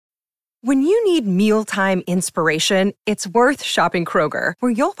When you need mealtime inspiration, it's worth shopping Kroger,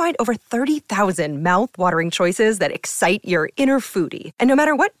 where you'll find over 30,000 mouth-watering choices that excite your inner foodie. And no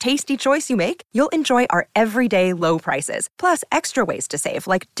matter what tasty choice you make, you'll enjoy our everyday low prices, plus extra ways to save,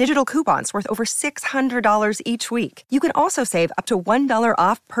 like digital coupons worth over $600 each week. You can also save up to $1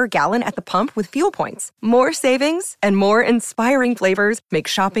 off per gallon at the pump with fuel points. More savings and more inspiring flavors make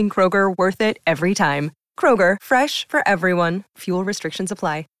shopping Kroger worth it every time. Kroger, fresh for everyone. Fuel restrictions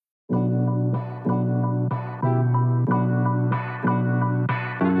apply.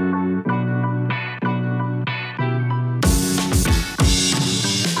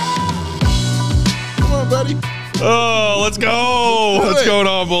 Buddy. Oh, let's go. What's going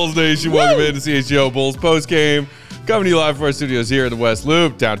on, Bulls Nation? Welcome into CHGO Bulls postgame. Coming to you live from our studios here in the West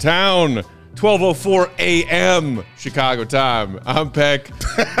Loop, downtown. 12:04 a.m. Chicago time. I'm Peck.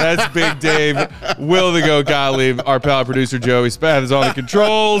 That's Big Dave. Will the Go Gottlieb. Our pal producer Joey Spath is on the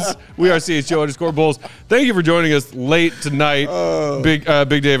controls. We are CHGO Bulls. Thank you for joining us late tonight. Big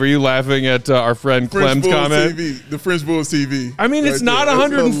Dave, are you laughing at our friend Clem's comment? TV, the French Bulls TV. I mean, it's not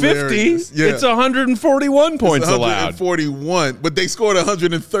 150. Yeah. It's 141 points it's allowed. 141, but they scored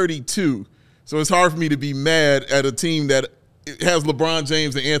 132. So it's hard for me to be mad at a team that it has LeBron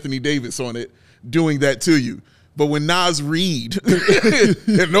James and Anthony Davis on it doing that to you. But when Nas Reed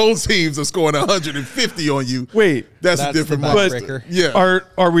and those teams are scoring 150 on you, that's a different monster. Yeah.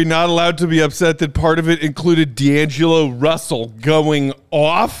 Are we not allowed to be upset that part of it included D'Angelo Russell going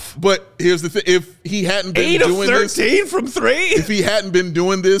off? But here's the thing. If he hadn't been 8 doing of 13 from 3? If he hadn't been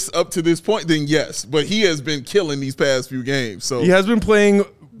doing this up to this point, then yes. But he has been killing these past few games. So he has been playing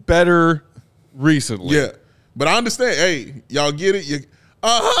better recently. Yeah. But I understand. Hey, y'all get it?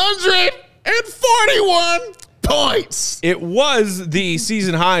 141 points. It was the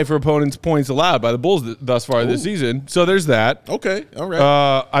season high for opponents' points allowed by the Bulls thus far this season. So there's that. Okay. All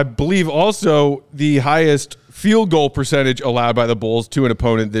right. I believe also the highest field goal percentage allowed by the Bulls to an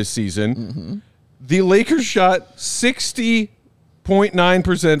opponent this season. Mm-hmm. The Lakers shot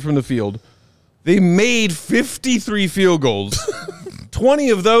 60.9% from the field. They made 53 field goals.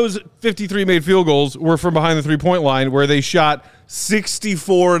 20 of those 53 made field goals were from behind the three-point line, where they shot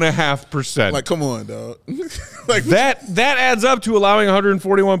 64.5%. Like, come on, dog. Like that adds up to allowing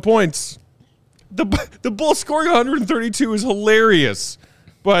 141 points. The Bulls scoring 132 is hilarious.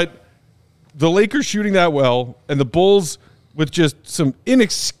 But the Lakers shooting that well, and the Bulls with just some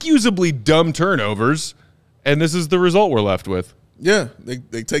inexcusably dumb turnovers, and this is the result we're left with. Yeah,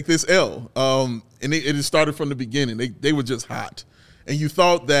 they take this L. And it started from the beginning. They were just hot. And you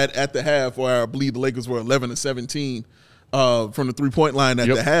thought that at the half, where I believe the Lakers were 11-17 from the three-point line at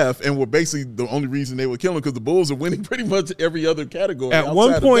the half, and were basically the only reason they were killing because the Bulls are winning pretty much every other category. At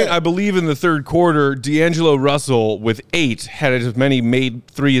one point, I believe in the third quarter, D'Angelo Russell with 8 had as many made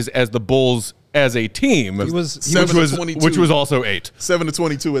threes as the Bulls as a team. He was 7-22, which was also 8.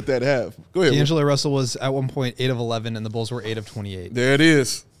 7-22 at that half. Go ahead. D'Angelo Russell was at one point 8 of 11, and the Bulls were 8 of 28. There it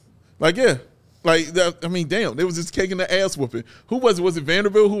is. Like, yeah. Like, I mean, damn, they was just kicking the ass whooping. Who was it? Was it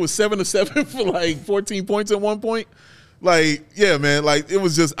Vanderbilt who was 7-7 for like 14 points at one point? Like, yeah, man, like it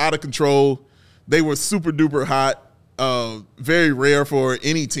was just out of control. They were super duper hot. Very rare for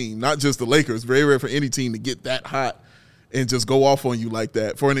any team, not just the Lakers, very rare for any team to get that hot and just go off on you like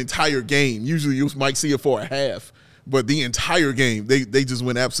that for an entire game. Usually you might see it for a half, but the entire game, they just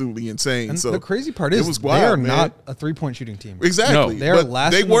went absolutely insane. And so the crazy part is wild, they are man. not a three-point shooting team. Exactly. No, they are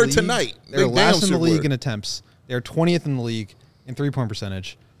last. They in the were league. tonight. They're last in the league were. in attempts. They're 20th in the league in three-point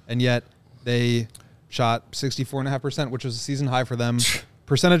percentage, and yet they shot 64.5%, which was a season high for them.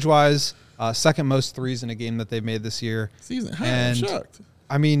 Percentage-wise, second most threes in a game that they've made this year. Season high, and I'm shocked.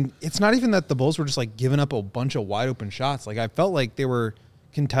 I mean, it's not even that the Bulls were just like giving up a bunch of wide open shots. Like I felt like they were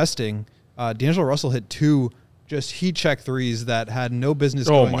contesting. D'Angelo Russell hit 2 just heat check threes that had no business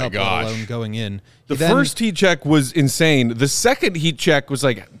going up, let alone going in. The first heat check was insane. The second heat check was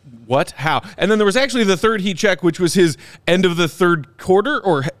like, what? How? And then there was actually the third heat check, which was his end of the third quarter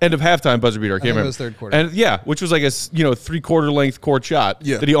or end of halftime buzzer beater. I can't remember. It was third quarter. And yeah, which was like a 3/4 length court shot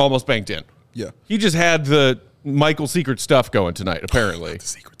that he almost banked in. Yeah, he just had the Michael secret stuff going tonight, apparently. The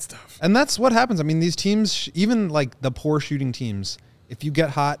secret stuff. And that's what happens. I mean, these teams, even like the poor shooting teams, if you get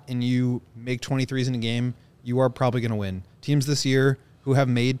hot and you make 23s in a game, you are probably going to win. Teams this year who have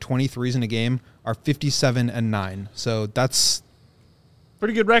made 23s in a game are 57-9. So that's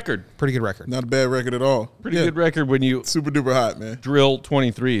pretty good record. Pretty good record. Not a bad record at all. Pretty good record when you super duper hot, man. Drill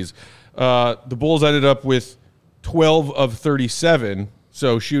 23s. The Bulls ended up with 12 of 37,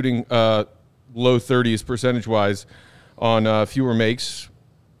 so shooting low 30s percentage wise on fewer makes.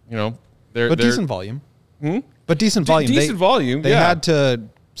 You know, but decent volume. Hmm? But decent volume. Decent volume. They had to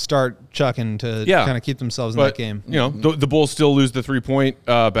start chucking to kind of keep themselves in that game. You know, the Bulls still lose the 3-point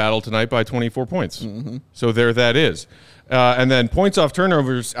battle tonight by 24 points. So there that is. And then points off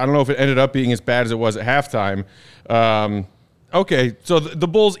turnovers, I don't know if it ended up being as bad as it was at halftime. Okay, so the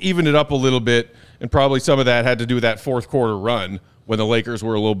Bulls evened it up a little bit, and probably some of that had to do with that fourth quarter run when the Lakers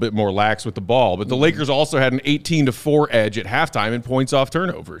were a little bit more lax with the ball. But the Lakers also had an 18-4 edge at halftime in points off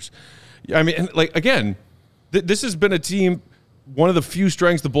turnovers. I mean, like, again, this has been a team, one of the few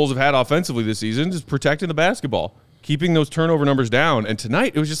strengths the Bulls have had offensively this season is protecting the basketball, keeping those turnover numbers down. And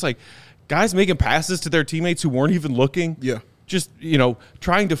tonight, it was just like guys making passes to their teammates who weren't even looking. Yeah. Just, you know,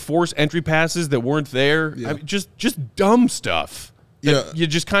 trying to force entry passes that weren't there. Yeah. I mean, just dumb stuff that Yeah. you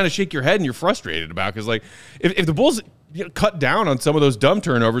just kind of shake your head and you're frustrated about. Because, like, if the Bulls cut down on some of those dumb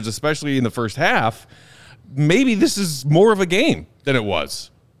turnovers, especially in the first half, maybe this is more of a game than it was.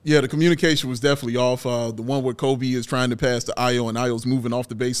 Yeah, the communication was definitely off. The one where Kobe is trying to pass to Ayo, and Ayo's moving off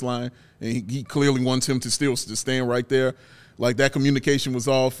the baseline, and he clearly wants him to still to stand right there. Like, that communication was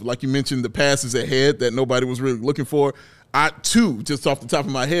off. Like you mentioned, the passes ahead that nobody was really looking for. Two, just off the top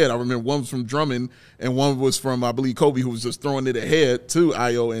of my head, I remember one was from Drummond, and one was from, I believe, Kobe, who was just throwing it ahead to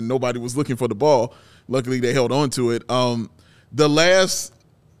Ayo, and nobody was looking for the ball. Luckily, they held on to it. The last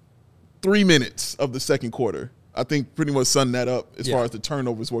 3 minutes of the second quarter, I think pretty much summed that up as far as the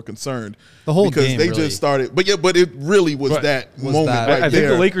turnovers were concerned. The whole because game, they really. just started, but it really was that moment. Right I think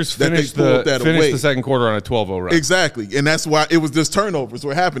there the Lakers finished the second quarter on a 12-0 run. Exactly, and that's why it was just turnovers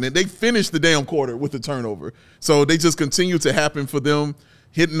were happening. They finished the damn quarter with a turnover, so they just continued to happen for them,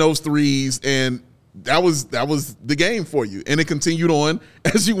 hitting those threes, and that was the game for you. And it continued on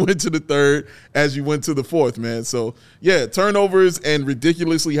as you went to the third, as you went to the fourth, man. So yeah, turnovers and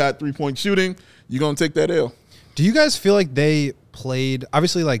ridiculously hot 3-point shooting. You're gonna take that L. Do you guys feel like they played,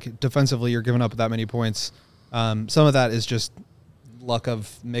 obviously, like, defensively, you're giving up that many points. Some of that is just luck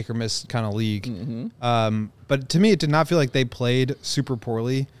of make or miss kind of league. But to me, it did not feel like they played super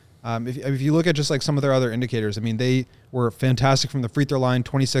poorly. If you look at just like some of their other indicators, I mean, they were fantastic from the free throw line,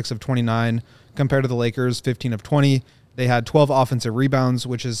 26 of 29, compared to the Lakers, 15 of 20. They had 12 offensive rebounds,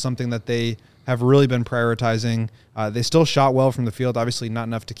 which is something that they have really been prioritizing. They still shot well from the field, obviously not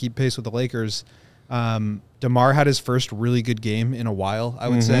enough to keep pace with the Lakers. DeMar had his first really good game in a while, I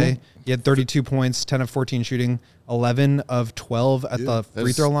would say. He had 32 points, 10 of 14 shooting, 11 of 12 at the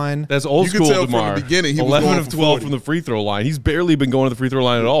free throw line. That's old You school could tell DeMar. from the beginning he was 11 going of for 12 40. from the free throw line. He's barely been going to the free throw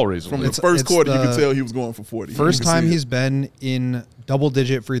line at all recently. From the first quarter, you could tell he was going for 40. First time he's been in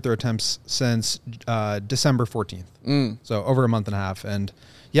double-digit free throw attempts since December 14th. So over a month and a half. And,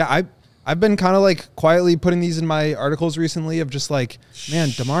 yeah, I've been kind of like quietly putting these in my articles recently of just like, man,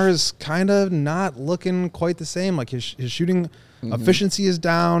 DeMar is kind of not looking quite the same. Like his shooting efficiency is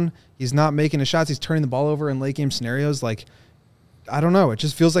down. He's not making his shots. He's turning the ball over in late game scenarios. Like, I don't know. It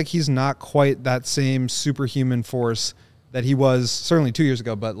just feels like he's not quite that same superhuman force that he was certainly 2 years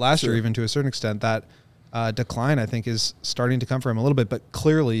ago, but last year, even to a certain extent, that decline, I think, is starting to come for him a little bit. But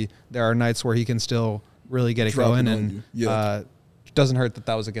clearly there are nights where he can still really get it going. And doesn't hurt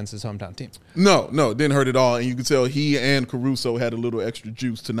that was against his hometown team. No, it didn't hurt at all. And you can tell he and Caruso had a little extra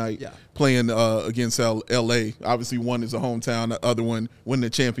juice tonight playing against L.A. Obviously, one is a hometown, the other one winning the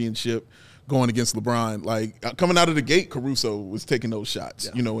championship, going against LeBron. Like, coming out of the gate, Caruso was taking those shots,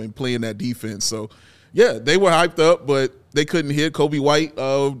 and playing that defense. So, yeah, they were hyped up, but they couldn't hit. Kobe White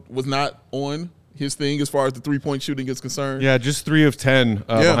was not on his thing as far as the three-point shooting is concerned. Yeah, just 3 of 10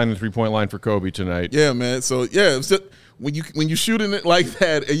 behind the three-point line for Kobe tonight. Yeah, man. So, yeah, it's just, when you're shooting it like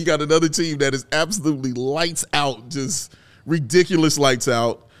that and you got another team that is absolutely lights out, just ridiculous lights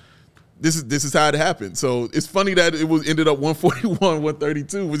out, this is how it happened. So it's funny that it ended up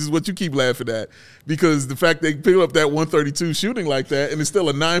 141-132, which is what you keep laughing at, because the fact they picked up that 132 shooting like that and it's still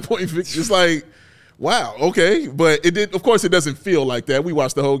a 9-point victory, it's like, wow, okay. But it did. Of course, it doesn't feel like that. We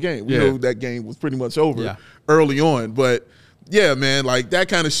watched the whole game. We know that game was pretty much over early on. But, yeah, man, like that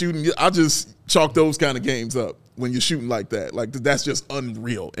kind of shooting, I just chalk those kind of games up. When you're shooting like that, like that's just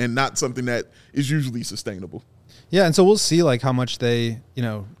unreal and not something that is usually sustainable. Yeah, and so we'll see like how much they,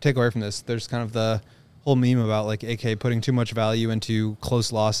 take away from this. There's kind of the whole meme about like AK putting too much value into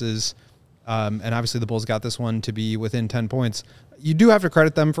close losses, and obviously the Bulls got this one to be within 10 points. You do have to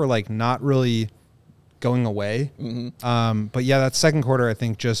credit them for like not really going away, but yeah, that second quarter I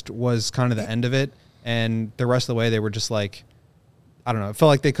think just was kind of the end of it, and the rest of the way they were just like, I don't know. It felt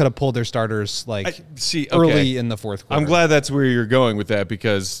like they could have pulled their starters early in the fourth quarter. I'm glad that's where you're going with that,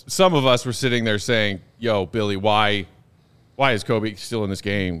 because some of us were sitting there saying, yo, Billy, why is Kobe still in this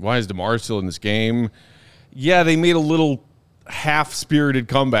game? Why is DeMar still in this game? Yeah, they made a little half-spirited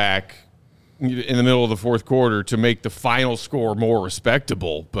comeback in the middle of the fourth quarter to make the final score more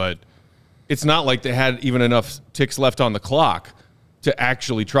respectable, but it's not like they had even enough ticks left on the clock to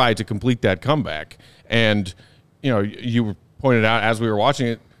actually try to complete that comeback. And, you pointed out as we were watching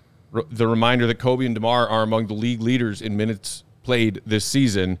it, the reminder that Kobe and DeMar are among the league leaders in minutes played this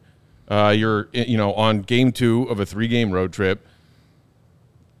season. You're, on game 2 of a 3-game road trip.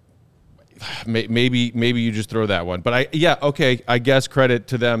 Maybe you just throw that one. But I guess credit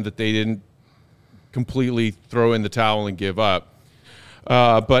to them that they didn't completely throw in the towel and give up.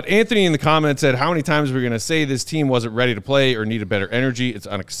 But Anthony in the comments said, how many times are we going to say this team wasn't ready to play or needed better energy? It's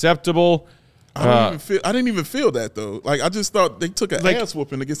unacceptable. I didn't even feel that, though. Like, I just thought they took an ass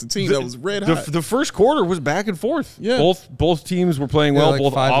whooping against a team that was red hot. The first quarter was back and forth. Yeah. Both teams were playing well. Like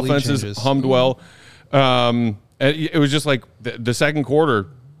both offenses hummed well. And it was just like the second quarter,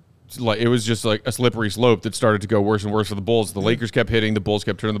 it was just like a slippery slope that started to go worse and worse for the Bulls. The Lakers kept hitting. The Bulls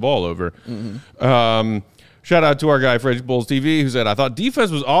kept turning the ball over. Shout out to our guy, Frederick Bulls TV, who said, I thought defense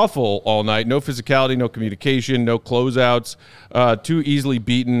was awful all night. No physicality, no communication, no closeouts. Too easily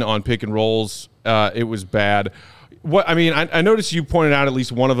beaten on pick and rolls. It was bad. I noticed you pointed out at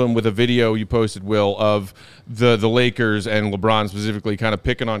least one of them with a video you posted, Will, of the Lakers and LeBron specifically kind of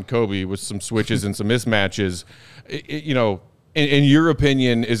picking on Kobe with some switches and some mismatches. In your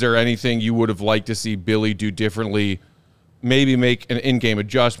opinion, is there anything you would have liked to see Billy do differently? Maybe make an in-game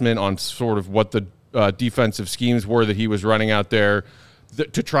adjustment on sort of what the defensive schemes were that he was running out there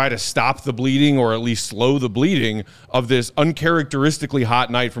to try to stop the bleeding or at least slow the bleeding of this uncharacteristically hot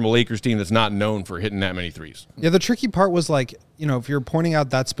night from a Lakers team that's not known for hitting that many threes. Yeah, the tricky part was if you're pointing out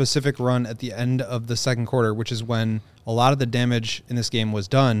that specific run at the end of the second quarter, which is when a lot of the damage in this game was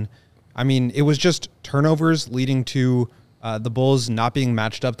done, it was just turnovers leading to the Bulls not being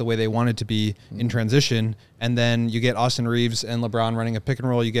matched up the way they wanted to be in transition. And then you get Austin Reeves and LeBron running a pick and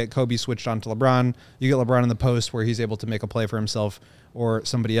roll. You get Kobe switched on to LeBron. You get LeBron in the post where he's able to make a play for himself or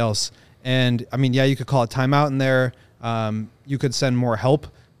somebody else. And, you could call a timeout in there. You could send more help.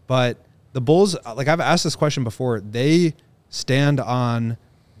 But the Bulls, I've asked this question before, they stand on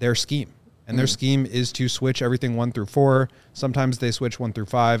their scheme. And their scheme is to switch everything 1 through 4. Sometimes they switch 1 through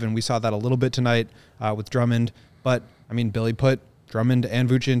 5. And we saw that a little bit tonight with Drummond. But Billy put Drummond and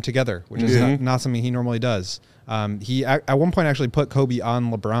Vucevic together, which is not something he normally does. He at one point actually put Kobe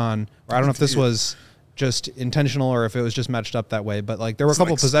on LeBron, or I don't know if this was just intentional or if it was just matched up that way. But there were a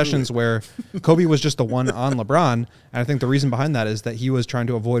couple possessions where Kobe was just the one on LeBron, and I think the reason behind that is that he was trying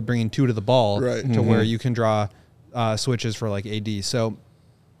to avoid bringing 2 to the ball to where you can draw switches for AD. So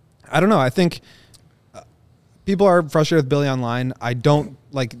I don't know. I think people are frustrated with Billy online. I don't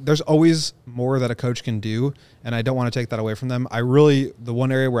there's always more that a coach can do, and I don't want to take that away from them. The one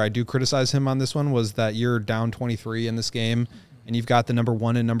area where I do criticize him on this one was that you're down 23 in this game, and you've got the number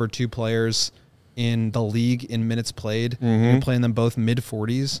 1 and number 2 players in the league in minutes played. And you're playing them both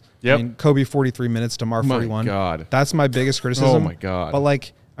mid-40s. Yep. Kobe 43 minutes, DeMar 41. My God. That's my biggest criticism. Oh, my God.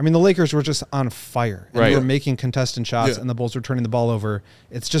 But the Lakers were just on fire. And they were making contested shots, Yeah. and the Bulls were turning the ball over.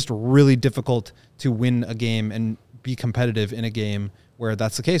 It's just really difficult to win a game and be competitive in a game where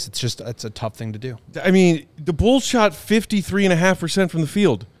that's the case. It's a tough thing to do. The Bulls shot 53.5% from the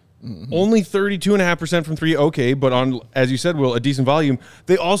field. Only 32.5% from 3. Okay, but on, as you said, Will, a decent volume.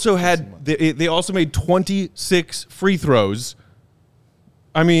 They also they also made 26 free throws.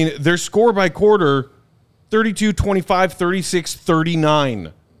 Their score by quarter, 32, 25, 36,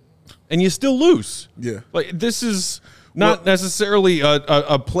 39. And you still lose. Yeah. This is not necessarily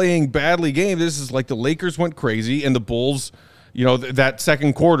a playing badly game. This is the Lakers went crazy and the Bulls, that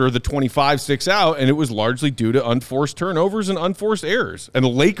second quarter, the 25 sticks out, and it was largely due to unforced turnovers and unforced errors. And the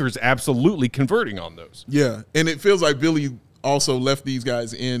Lakers absolutely converting on those. Yeah, and it feels like Billy also left these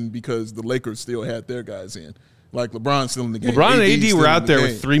guys in because the Lakers still had their guys in. LeBron's still in the game. LeBron and AD were out there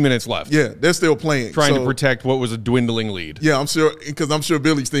with 3 minutes left. Yeah, they're still playing. Trying to protect what was a dwindling lead. Yeah, I'm sure, because I'm sure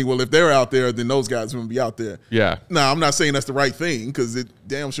Billy's thinking, well, if they're out there, then those guys are going to be out there. Yeah. No, I'm not saying that's the right thing, because it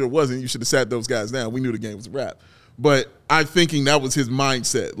damn sure wasn't. You should have sat those guys down. We knew the game was a wrap. But I'm thinking that was his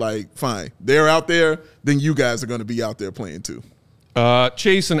mindset. Fine, they're out there, then you guys are going to be out there playing too.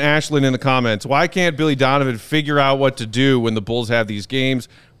 Chase and Ashlyn in the comments. Why can't Billy Donovan figure out what to do when the Bulls have these games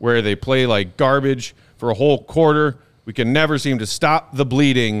where they play like garbage for a whole quarter? We can never seem to stop the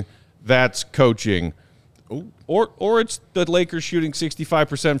bleeding. That's coaching. Or it's the Lakers shooting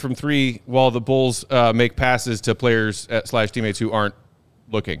 65% from 3 while the Bulls make passes to players / teammates who aren't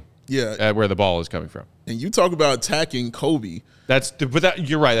looking at where the ball is coming from. And you talk about attacking Kobe.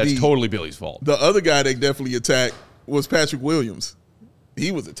 You're right. That's totally Billy's fault. The other guy they definitely attacked was Patrick Williams.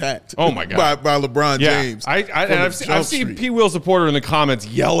 he was attacked. Oh my God. by LeBron Yeah, James. I've seen P. Will supporter in the comments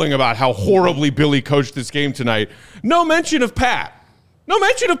yelling about how horribly Billy coached this game tonight. No mention of Pat. No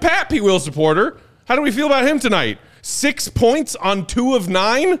mention of Pat, P. Will supporter. How do we feel about him tonight? 6 points on 2 of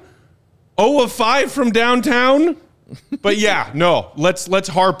 9, 0 of 5 from downtown. But yeah, no, let's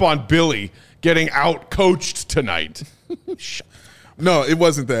harp on Billy getting out coached tonight. No, it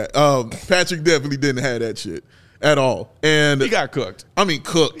wasn't that. Patrick definitely didn't have that shit at all. And He got cooked. I mean,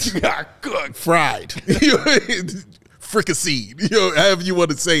 cooked. He got cooked. Fried. Fricasseed, however you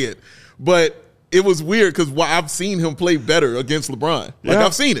want to say it. But it was weird because I've seen him play better against LeBron. Like,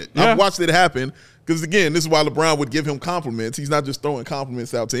 I've seen it. Yeah. I've watched it happen. Because, again, this is why LeBron would give him compliments. He's not just throwing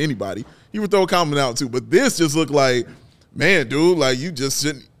compliments out to anybody. He would throw a compliment out, too. But this just looked like, man, dude, like, you just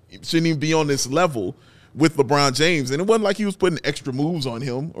shouldn't even be on this level with LeBron James. And it wasn't like he was putting extra moves on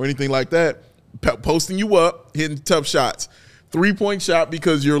him or anything like that. Posting you up, hitting tough shots. 3-point shot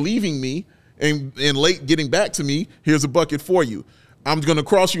because you're leaving me and late getting back to me. Here's a bucket for you. I'm going to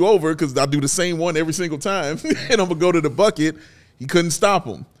cross you over because I do the same one every single time. And I'm going to go to the bucket. He couldn't stop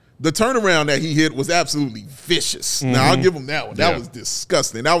him. The turnaround that he hit was absolutely vicious. Now, I'll give him that one. That was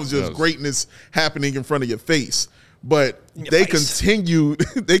disgusting. That was just greatness happening in front of your face. But they continue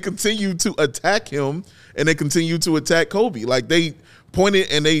to attack him, and they continue to attack Kobe. Like, they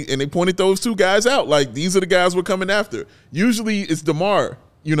pointed and they pointed those two guys out. Like, these are the guys we're coming after. Usually it's DeMar,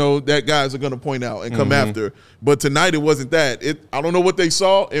 that guys are going to point out and come after. But tonight it wasn't that. I don't know what they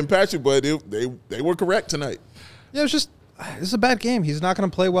saw in Patrick, but they were correct tonight. Yeah, this is a bad game. He's not going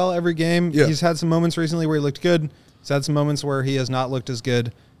to play well every game. Yeah. He's had some moments recently where he looked good. He's had some moments where he has not looked as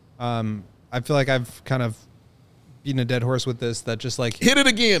good. I feel like I've kind of beaten a dead horse with this. That just like hit it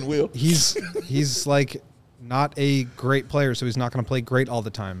again, Will. He's like not a great player, so he's not going to play great all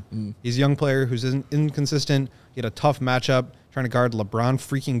the time. He's a young player who's inconsistent. He had a tough matchup trying to guard LeBron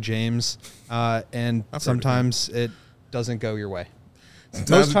freaking James, and sometimes it doesn't go your way.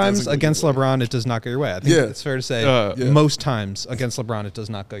 Most times against LeBron, it does not go your way. I think it's fair to say most times against LeBron, it does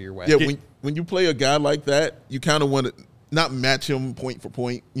not go your way. Yeah, when you play a guy like that, you kind of want to not match him point for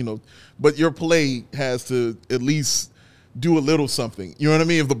point, but your play has to at least do a little something. You know what I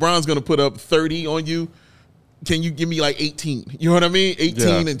mean? If LeBron's going to put up 30 on you, can you give me like 18? You know what I mean?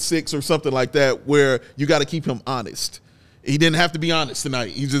 18 and 6 or something like that, where you got to keep him honest. He didn't have to be honest tonight.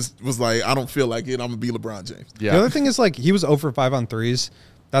 He just was like, I don't feel like it. I'm going to be LeBron James. Yeah. The other thing is, like, he was 0 for 5 on threes.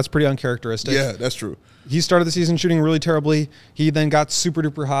 That's pretty uncharacteristic. Yeah, that's true. He started the season shooting really terribly. He then got super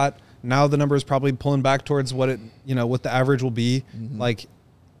duper hot. Now the number is probably pulling back towards what the average will be. Like,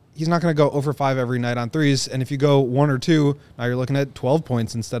 he's not going to go 0 for 5 every night on threes. And if you go 1 or 2, now you're looking at 12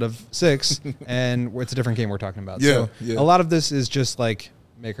 points instead of 6. And it's a different game we're talking about. Yeah, so a lot of this is just like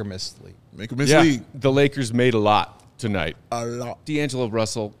make or miss league. Make or miss league. The Lakers made a lot tonight. A lot. D'Angelo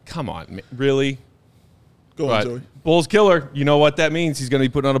Russell, come on, really? Go on, Joey. Bulls killer. You know what that means. He's going to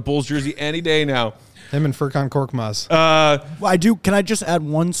be putting on a Bulls jersey any day now. Him and Furkan Korkmaz. Well, I do. Can I just add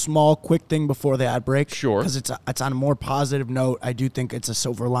one small, quick thing before the ad break? Sure. Because it's on a more positive note. I do think it's a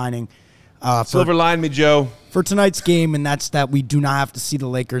silver lining. Silver line me, Joe. For tonight's game, and that's that we do not have to see the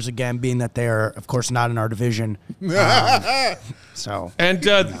Lakers again, being that they are, of course, not in our division. Decent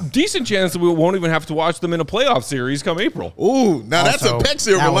chance that we won't even have to watch them in a playoff series come April. Ooh, now that's a peck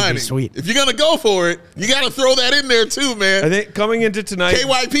silver lining. Sweet. If you're going to go for it, you got to throw that in there too, man. I think coming into tonight,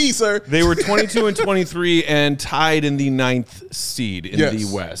 KYP, sir. They were 22 and 23 and tied in the 9th seed in the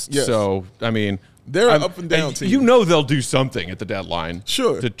West. Yes. So, I mean, they're an up and down team. You know they'll do something at the deadline.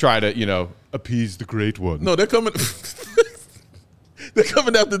 Sure. To try to, appease the great one. No, they're coming. They're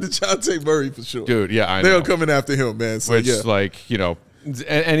coming after DeJounte Murray for sure. Dude, yeah, I know. They're coming after him, man. So, Which,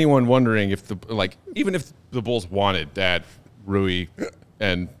 anyone wondering if even if the Bulls wanted that Rui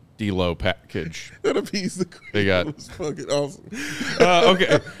and D'Lo package. That appease the great They got. one was fucking awesome.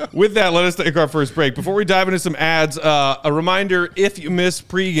 Okay. With that, let us take our first break. Before we dive into some ads, a reminder, if you missed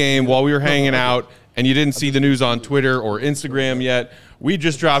pregame while we were hanging out and you didn't see the news on Twitter or Instagram yet, we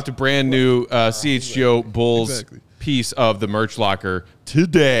just dropped a brand new CHGO Bulls piece of the merch locker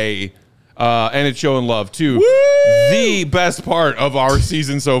today. And it's showing love to the best part of our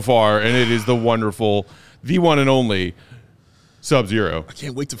season so far, and it is the wonderful, the one and only Sub-Zero. I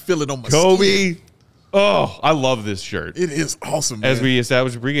can't wait to feel it on my Kobe. skin. Oh, I love this shirt. It is awesome, man. As we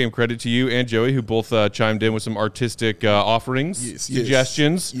established a pregame, credit to you and Joey, who both chimed in with some artistic offerings,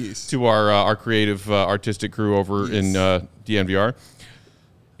 suggestions to our creative artistic crew over in DNVR.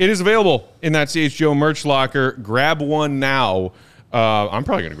 It is available in that CHGO merch locker. Grab one now. I'm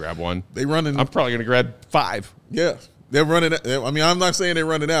probably going to grab one. I'm probably going to grab 5. Yeah, they're running. I mean, I'm not saying they're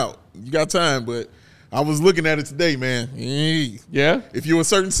running out. You got time, but I was looking at it today, man. Hey, Yeah? if you're a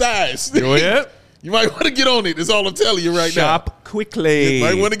certain size, Oh, yeah? you might want to get on it. That's all I'm telling you right now. Shop quickly. You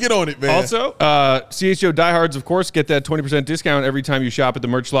might want to get on it, man. Also, CHGO diehards, of course, get that 20% discount every time you shop at the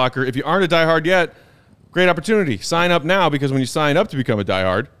merch locker. If you aren't a diehard yet, great opportunity. Sign up now, because when you sign up to become a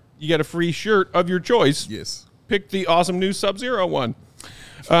diehard, you get a free shirt of your choice. Yes. Pick the awesome new Sub-Zero one.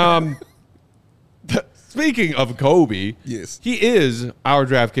 Speaking of Kobe, Yes. he is our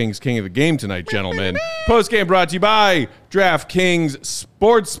DraftKings King of the Game tonight, gentlemen. Post-game brought to you by DraftKings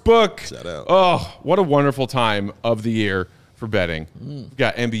Sportsbook. Shout out. Oh, what a wonderful time of the year for betting. We've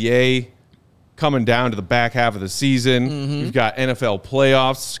got NBA coming down to the back half of the season. We've got NFL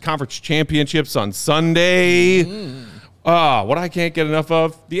playoffs, conference championships on Sunday. What I can't get enough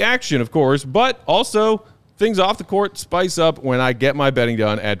of, the action, of course, but also things off the court spice up when I get my betting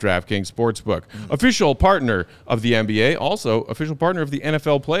done at DraftKings Sportsbook. Official partner of the NBA, also official partner of the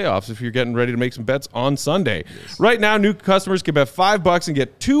NFL playoffs if you're getting ready to make some bets on Sunday. Yes. Right now, new customers can bet $5 and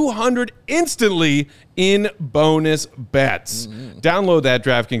get $200 instantly in bonus bets. Download that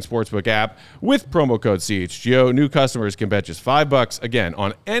DraftKings Sportsbook app with promo code CHGO. New customers can bet just $5 again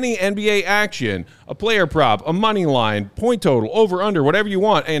on any NBA action, a player prop, a money line, point total, over, under, whatever you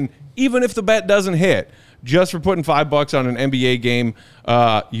want. And even if the bet doesn't hit, just for putting $5 on an NBA game,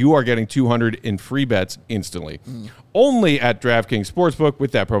 you are getting $200 in free bets instantly. Only at DraftKings Sportsbook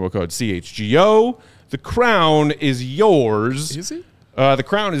with that promo code CHGO. The crown is yours. Is it? The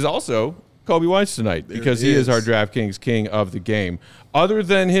crown is also Kobe White's tonight, because he is our DraftKings King of the Game. Other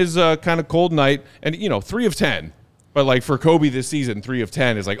than his kind of cold night, and 3 of 10. But like for Kobe this season, 3 of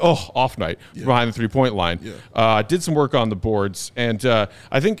 10 is like, off night behind the 3-point line. Yeah. Did some work on the boards. And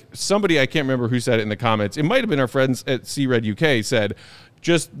I think somebody, I can't remember who said it in the comments, it might have been our friends at C-Red UK, said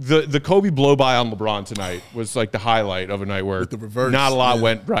just the Kobe blow by on LeBron tonight was like the highlight of a night where not a lot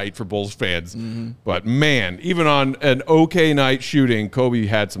went right for Bulls fans. But man, even on an okay night shooting, Kobe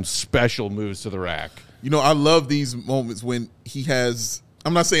had some special moves to the rack. I love these moments when he has...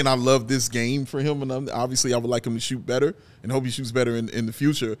 I'm not saying I love this game for him, and obviously I would like him to shoot better and hope he shoots better in the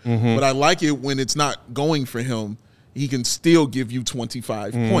future. But I like it when it's not going for him, he can still give you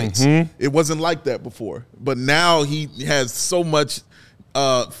 25 points. It wasn't like that before. But now he has so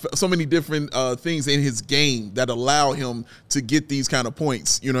many different things in his game that allow him to get these kind of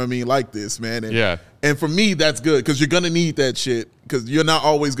points, like this, man. And for me, that's good, because you're going to need that shit, because you're not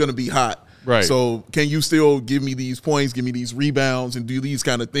always going to be hot. Right. So can you still give me these points, give me these rebounds, and do these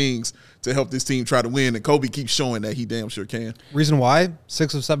kind of things to help this team try to win? And Kobe keeps showing that he damn sure can. Reason why?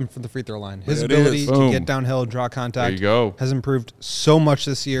 6 of 7 from the free throw line. His ability to get downhill, draw contact has improved so much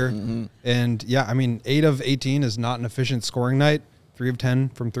this year. And 8 of 18 is not an efficient scoring night. 3 of 10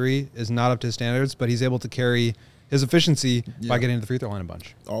 from 3 is not up to his standards, but he's able to carry his efficiency by getting to the free throw line a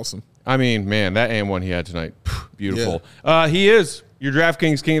bunch. Awesome. I mean, man, that and1 he had tonight, beautiful. He is your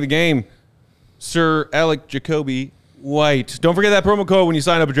DraftKings King of the Game, Sir Alec Jacoby White. Don't forget that promo code when you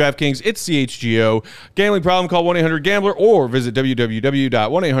sign up at DraftKings. It's CHGO. Gambling problem, call 1-800-GAMBLER or visit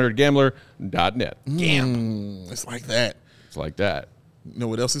www.1800gambler.net. It's like that. It's like that. You know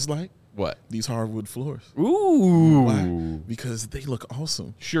what else it's like? What? These hardwood floors. Ooh. Why? Because they look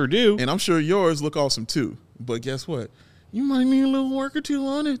awesome. Sure do. And I'm sure yours look awesome too. But guess what? You might need a little work or two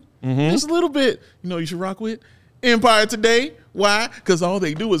on it. Just a little bit. You should rock with Empire today. Why? Because all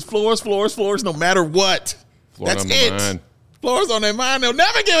they do is floors, no matter what. That's it. Mind. Floors on their mind. They'll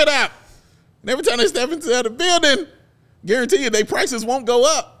never give it up. And every time they step into the building, guarantee you their prices won't go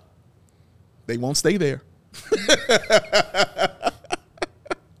up. They won't stay there.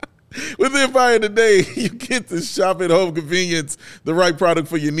 With Empire today, you get to shop at home convenience, the right product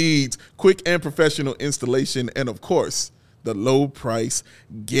for your needs, quick and professional installation, and of course, the low price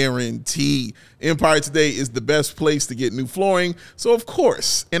guarantee. Empire today is the best place to get new flooring. So of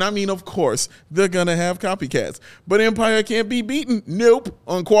course, and I mean of course, they're going to have copycats. But Empire can't be beaten. Nope.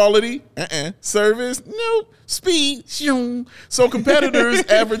 On quality. Service. Nope. Speed. So competitors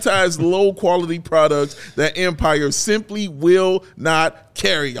advertise low quality products that Empire simply will not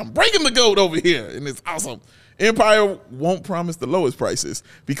carry. I'm breaking the goat over here, and it's awesome. Empire won't promise the lowest prices,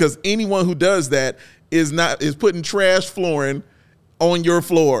 because anyone who does that is putting trash flooring on your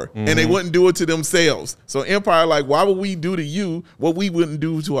floor, and they wouldn't do it to themselves. So Empire, why would we do to you what we wouldn't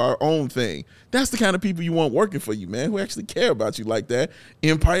do to our own thing? That's the kind of people you want working for you, man, who actually care about you like that.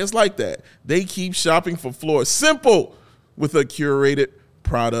 Empire's like that. They keep shopping for floors simple with a curated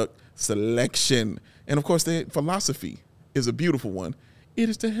product selection. And of course, their philosophy is a beautiful one. It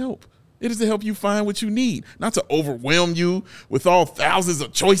is to help. It is to help you find what you need, not to overwhelm you with all thousands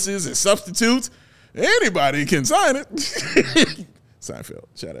of choices and substitutes. Anybody can sign it. Seinfeld,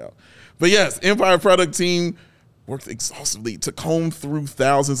 shout out. But yes, Empire product team worked exhaustively to comb through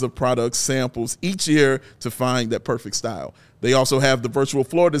thousands of product samples each year to find that perfect style. They also have the virtual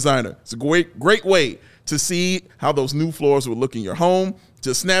floor designer. It's a great way to see how those new floors will look in your home.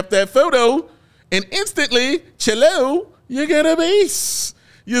 Just snap that photo and instantly, cello, you get a base.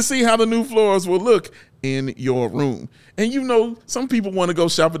 You'll see how the new floors will look in your room. And you know, some people want to go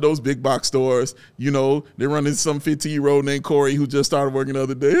shop at those big box stores. You know, they're running some 15-year-old named Corey who just started working the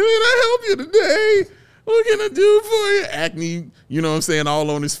other day. Can I help you today? What can I do for you? Acne, you know what I'm saying, all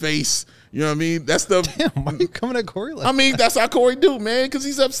on his face. You know what I mean? That's the. Damn, why are you coming at Corey like I mean, that's how Corey do, man, because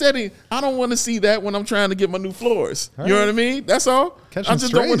he's upsetting. I don't want to see that when I'm trying to get my new floors. You know what I mean? That's all. Catching I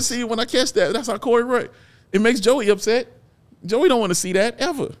just don't want to strays. see it when I catch that. That's how Corey roll. It makes Joey upset. Joey don't want to see that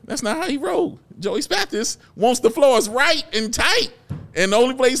ever. That's not how he roll. Joey Spathis wants the floors right and tight, and the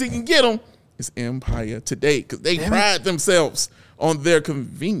only place he can get them is Empire Today, because they pride themselves on their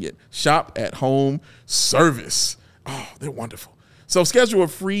convenient shop-at-home service. Oh, they're wonderful. So schedule a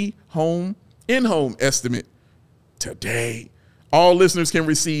free in-home estimate today. All listeners can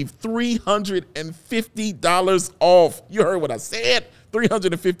receive $350 off. You heard what I said.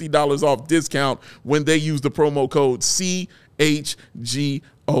 $350 off discount when they use the promo code CHGO.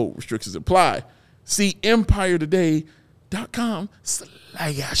 Restrictions apply. See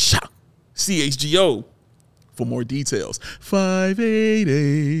empiretoday.com/CHGO for more details.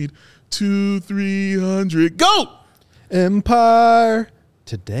 588-2300. Go! Empire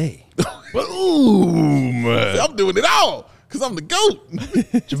Today. Boom! I'm doing it all because I'm the GOAT.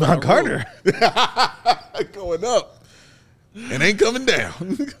 Javon Carter. Going up and ain't coming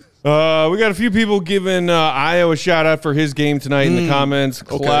down. We got a few people giving Io a shout out for his game tonight in the comments.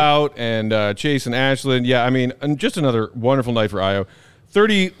 Clout and Chase and Ashland. Yeah, I mean, just another wonderful night for Io.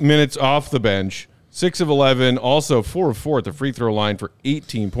 30 minutes off the bench, 6 of 11, also 4 of 4 at the free throw line for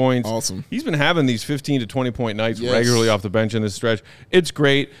 18 points. Awesome. He's been having these 15 to 20 point nights regularly off the bench in this stretch. It's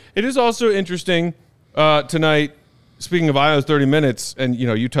great. It is also interesting tonight, speaking of Io's 30 minutes, and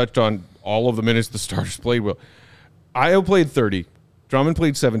you touched on all of the minutes the starters played well. Io played 30. Drummond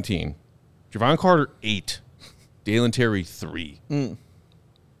played 17. Javon Carter, 8. Dalen Terry, 3.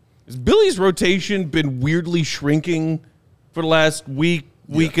 Has Billy's rotation been weirdly shrinking for the last week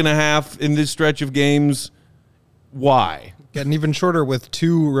and a half in this stretch of games? Why? Getting even shorter with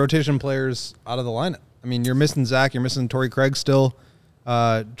 2 rotation players out of the lineup. I mean, you're missing Zach. You're missing Torrey Craig still.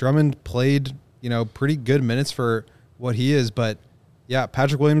 Drummond played, pretty good minutes for what he is. But, yeah,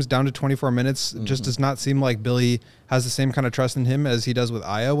 Patrick Williams down to 24 minutes. It just does not seem like Billy has the same kind of trust in him as he does with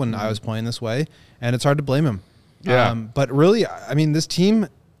Io when Io's playing this way. And it's hard to blame him. Yeah. But really, I mean, this team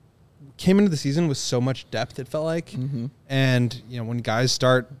came into the season with so much depth, it felt like. And, when guys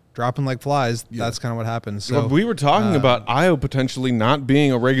start dropping like flies, that's kind of what happens. So Well, we were talking about Io potentially not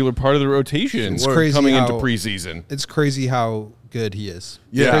being a regular part of the rotation It's crazy coming into how- preseason. it's crazy how good he is.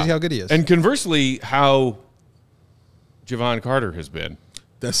 Yeah. It's crazy how good he is. And conversely, how Javon Carter has been.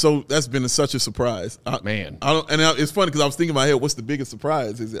 That's been such a surprise. It's funny because I was thinking in my head, what's the biggest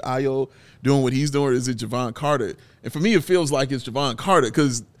surprise? Is it Io doing what he's doing, or is it Javon Carter? And for me, it feels like it's Javon Carter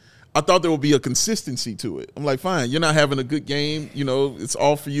because I thought there would be a consistency to it. I'm like, fine, you're not having a good game. It's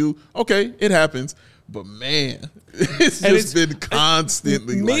all for you. Okay, it happens. But, man, it's been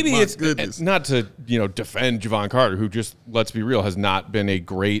constantly. Maybe my it's goodness. not to defend Javon Carter, who just, let's be real, has not been a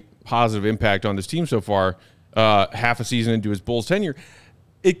great positive impact on this team so far, half a season into his Bulls tenure.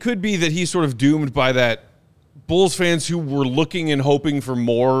 It could be that he's sort of doomed by that Bulls fans who were looking and hoping for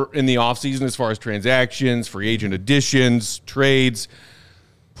more in the offseason as far as transactions, free agent additions, trades,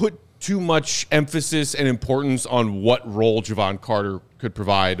 put too much emphasis and importance on what role Javon Carter could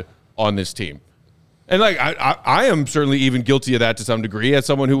provide on this team. And I am certainly even guilty of that to some degree as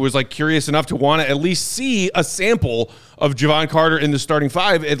someone who was curious enough to want to at least see a sample of Javon Carter in the starting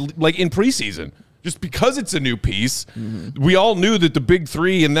 5 in preseason. Just because it's a new piece, we all knew that the big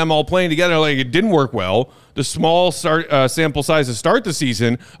 3 and them all playing together, it didn't work well. The small sample size to start the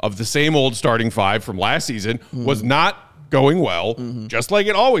season of the same old starting 5 from last season was not going well, just like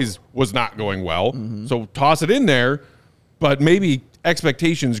it always was not going well. So toss it in there, but maybe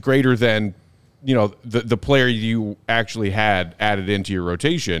expectations greater than the player you actually had added into your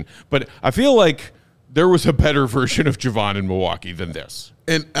rotation. But I feel like there was a better version of Javon in Milwaukee than this.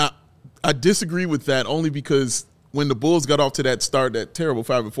 And I disagree with that only because when the Bulls got off to that terrible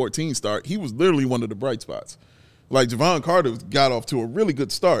 5-14 start, he was literally one of the bright spots. Javon Carter got off to a really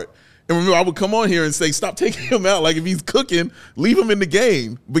good start. And remember, I would come on here and say, stop taking him out. If he's cooking, leave him in the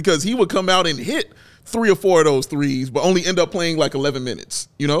game, because he would come out and hit 3 or 4 of those threes, but only end up playing 11 minutes,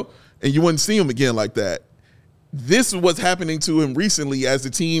 and you wouldn't see him again like that. this is what's happening to him recently as the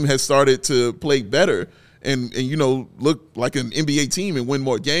team has started to play better and look like an NBA team and win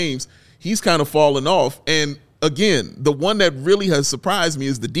more games. He's kind of fallen off. And again, the one that really has surprised me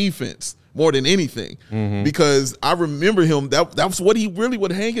is the defense more than anything, because I remember him. That was what he really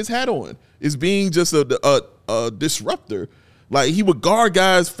would hang his hat on, is being just a disruptor. Like, he would guard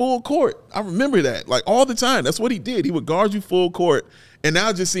guys full court. I remember that, like, all the time. That's what he did. He would guard you full court. And now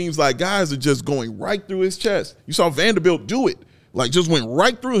it just seems like guys are just going right through his chest. You saw Vanderbilt do it. Like, just went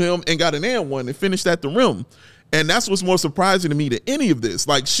right through him and got an and one and finished at the rim. And that's what's more surprising to me than any of this.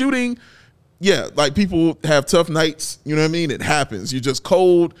 Like, shooting, yeah, like, people have tough nights. You know what I mean? It happens. You're just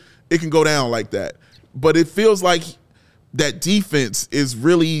cold. It can go down like that. But it feels like that defense is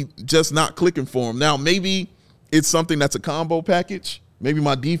really just not clicking for him. Now, maybe it's something that's a combo package. Maybe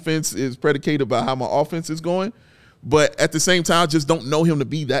my defense is predicated by how my offense is going. But at the same time, I just don't know him to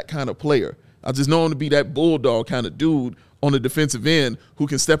be that kind of player. I just know him to be that bulldog kind of dude on the defensive end who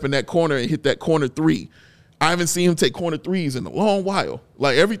can step in that corner and hit that corner three. I haven't seen him take corner threes in a long while.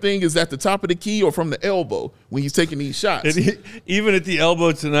 Like, everything is at the top of the key or from the elbow when he's taking these shots. And even at the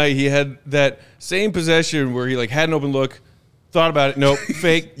elbow tonight, he had that same possession where he, like, had an open look, thought about it, nope,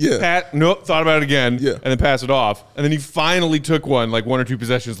 fake, pat, nope, thought about it again, and then pass it off. And then he finally took one, like, one or two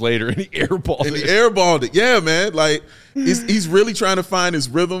possessions later, and he airballed it. Yeah, man. Like, he's really trying to find his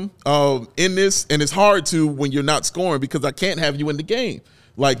rhythm in this, and it's hard to when you're not scoring because I can't have you in the game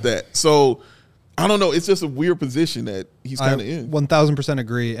like that. So, I don't know. It's just a weird position that he's kind of in. 1,000%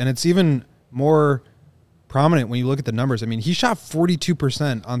 agree. And it's even more prominent when you look at the numbers. I mean, he shot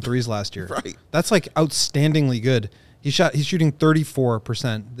 42% on threes last year. Right. That's, like, outstandingly good. He's shooting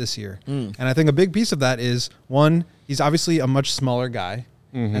 34% this year. And I think a big piece of that is, one, he's obviously a much smaller guy.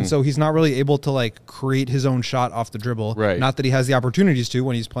 And so he's not really able to, like, create his own shot off the dribble. Right. Not that he has the opportunities to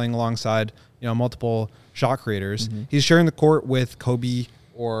when he's playing alongside, multiple shot creators. He's sharing the court with Kobe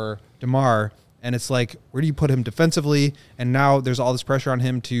or DeMar. And it's like, where do you put him defensively? And now there's all this pressure on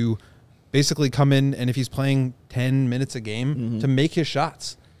him to basically come in, and if he's playing 10 minutes a game, to make his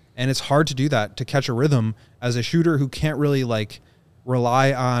shots. And it's hard to do that, to catch a rhythm as a shooter who can't really, like,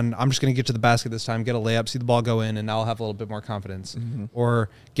 rely on, I'm just going to get to the basket this time, get a layup, see the ball go in, and now I'll have a little bit more confidence. Or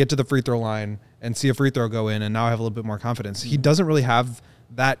get to the free throw line and see a free throw go in, and now I have a little bit more confidence. He doesn't really have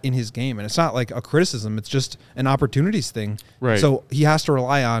that in his game. And it's not like a criticism. It's just an opportunities thing. Right. So he has to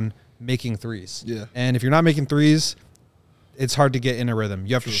rely on making threes. Yeah. And if you're not making threes, it's hard to get in a rhythm.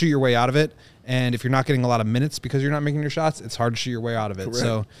 You have to shoot your way out of it. And if you're not getting a lot of minutes because you're not making your shots, it's hard to shoot your way out of it. Correct.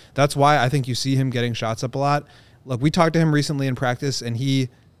 So that's why I think you see him getting shots up a lot. Look, we talked to him recently in practice, and he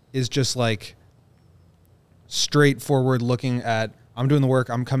is just, like, straightforward looking at, I'm doing the work.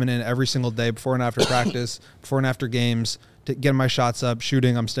 I'm coming in every single day before and after practice, before and after games, to get my shots up,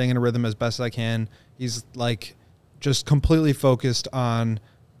 shooting. I'm staying in a rhythm as best as I can. He's, like, just completely focused on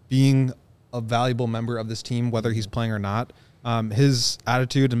being a valuable member of this team, whether he's playing or not. His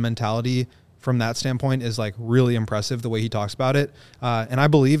attitude and mentality from that standpoint is, like, really impressive, the way he talks about it. And I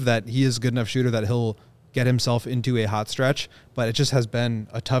believe that he is a good enough shooter that he'll get himself into a hot stretch, but it just has been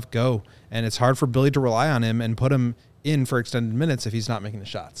a tough go. And it's hard for Billy to rely on him and put him in for extended minutes if he's not making the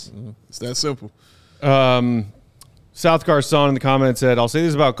shots. It's that simple. South Garcon in the comments said, I'll say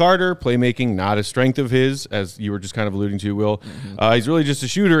this about Carter, playmaking not a strength of his, as you were just kind of alluding to, Will. He's really just a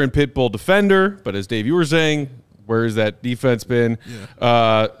shooter and pit bull defender, but as Dave, you were saying, where has that defense been?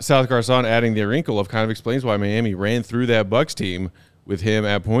 South Garcon adding the wrinkle of kind of explains why Miami ran through that Bucks team with him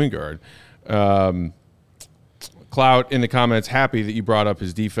at point guard. Clout in the comments, happy that you brought up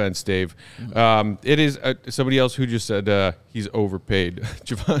his defense, Dave. It is somebody else who just said he's overpaid.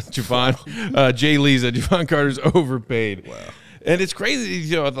 Javon Jay Lee said Javon Carter's overpaid. Wow. And it's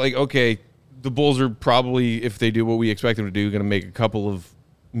crazy, like, okay, the Bulls are probably, if they do what we expect them to do, going to make a couple of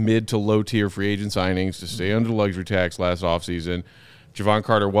mid to low tier free agent signings to stay under luxury tax last offseason. Javon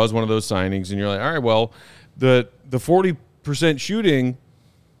Carter was one of those signings, and you're like, all right, well, the 40% shooting,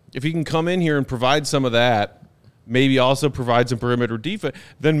 if he can come in here and provide some of that, maybe also provide some perimeter defense,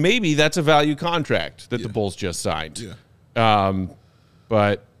 then maybe that's a value contract that the Bulls just signed.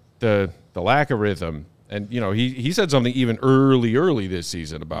 But the lack of rhythm, and he said something even early this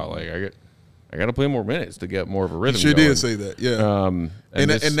season about, like, I got to play more minutes to get more of a rhythm. He sure going. did say that, yeah.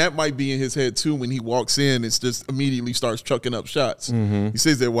 And that might be in his head too when he walks in. It's just immediately starts chucking up shots. He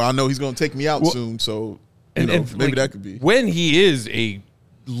says that, well, I know he's going to take me out soon, so maybe like, that could be. When he is a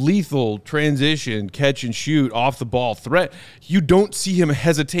lethal transition, catch and shoot, off the ball threat, you don't see him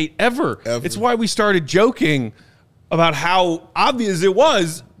hesitate ever. It's why we started joking about how obvious it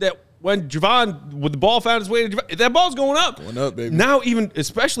was that when Javon, with the ball found its way to Javon, that ball's going up. Going up, baby. Now, even,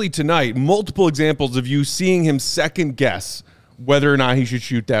 especially tonight, multiple examples of you seeing him second guess whether or not he should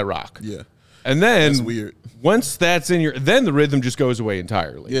shoot that rock. Yeah. And then, That's weird. Once that's in then the rhythm just goes away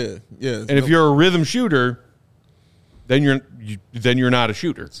entirely. Yeah, yeah. And if you're a rhythm shooter, then you're not a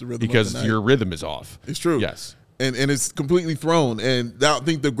shooter because your rhythm is off. It's true. Yes. And it's completely thrown. And I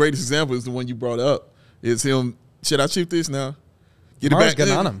think the greatest example is the one you brought up. Is him, should I shoot this now? Get Mars it back.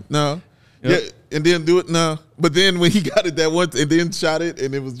 getting on him. No. Yep. Yeah, and then do it now. But then when he got it that once and then shot it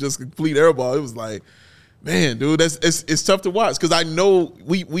and it was just complete airball, it was like, man, dude, it's tough to watch because I know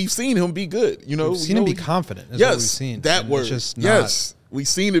we've seen him be good. You know, We've seen him be confident. Is yes, what we've seen. that And word. it's just not, yes, we've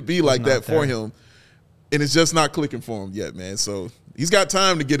seen it be like that for there. him, and it's just not clicking for him yet, man. So he's got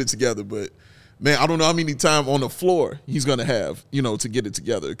time to get it together, but man, I don't know how many time on the floor he's going to have, to get it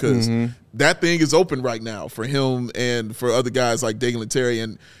together because that thing is open right now for him and for other guys like Dalen Terry.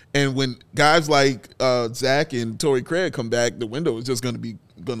 And when guys like Zach and Torrey Craig come back, the window is just going to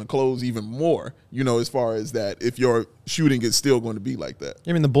close even more, as far as that, if your shooting is still going to be like that.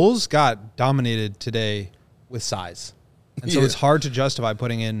 I mean, the Bulls got dominated today with size. And so it's hard to justify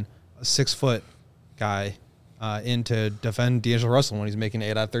putting in a 6-foot guy in to defend D'Angelo Russell when he's making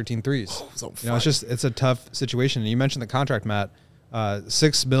 8 out of 13 threes. It's a tough situation. And you mentioned the contract, Matt.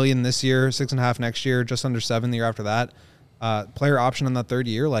 $6 million this year, 6.5 next year, just under 7 the year after that. Player option on that third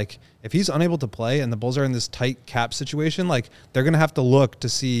year. Like, if he's unable to play and the Bulls are in this tight cap situation, like, they're going to have to look to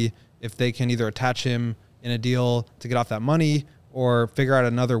see if they can either attach him in a deal to get off that money or figure out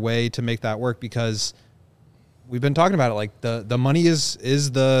another way to make that work, because we've been talking about it. Like, the money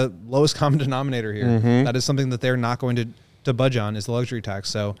is the lowest common denominator here. That is something that they're not going to budge on, is the luxury tax.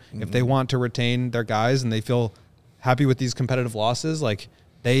 So if they want to retain their guys and they feel happy with these competitive losses, like,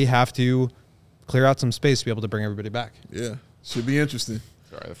 they have to clear out some space to be able to bring everybody back. Yeah, should be interesting.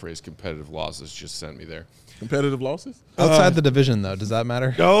 Sorry, the phrase competitive losses just sent me there. Competitive losses? Outside the division, though, does that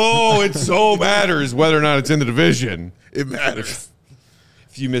matter? Oh, it so matters whether or not it's in the division. It matters.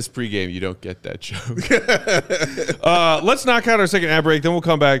 If you miss pregame, you don't get that joke. Let's knock out our second ad break, then we'll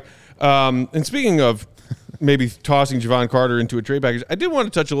come back. And speaking of maybe tossing Javon Carter into a trade package, I did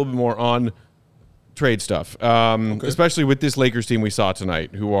want to touch a little bit more on trade stuff, especially with this Lakers team we saw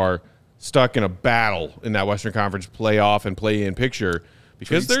tonight, who are stuck in a battle in that Western Conference playoff and play-in picture,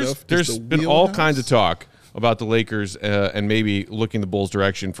 because there's been all kinds of talk about the Lakers and maybe looking the Bulls'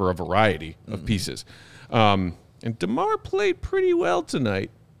 direction for a variety of pieces. And DeMar played pretty well tonight.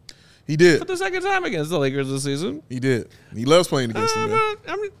 He did. For the second time against the Lakers this season. He did. He loves playing against them.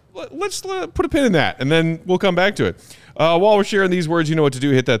 Let's put a pin in that, and then we'll come back to it. While we're sharing these words, you know what to do.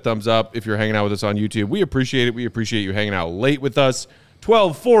 Hit that thumbs up if you're hanging out with us on YouTube. We appreciate it. We appreciate you hanging out late with us.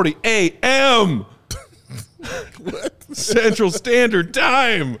 12:40 a.m. Central Standard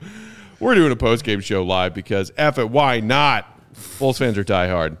Time. We're doing a post-game show live because F it, why not? Bulls fans are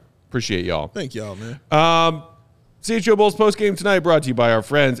diehard. Appreciate y'all. Thank y'all, man. CHGO Bulls post-game tonight brought to you by our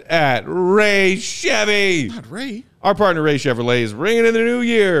friends at Ray Chevy. Not Ray. Our partner Ray Chevrolet is ringing in the new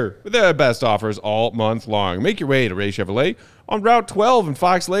year with their best offers all month long. Make your way to Ray Chevrolet on Route 12 in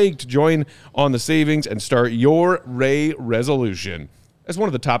Fox Lake to join on the savings and start your Ray resolution. As one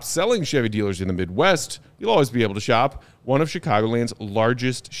of the top-selling Chevy dealers in the Midwest, you'll always be able to shop one of Chicagoland's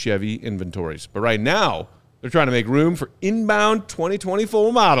largest Chevy inventories. But right now, they're trying to make room for inbound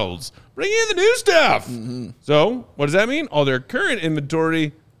 2024 models. Bring in the new stuff. So, what does that mean? All their current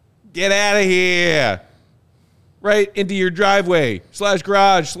inventory, get out of here. Right into your driveway,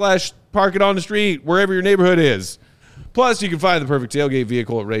 /garage, /park it on the street, wherever your neighborhood is. Plus, you can find the perfect tailgate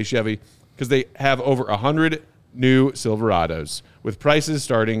vehicle at Ray Chevy because they have over 100 new Silverados with prices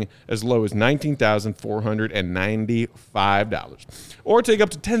starting as low as $19,495. Or take up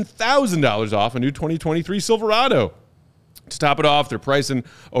to $10,000 off a new 2023 Silverado. To top it off, they're pricing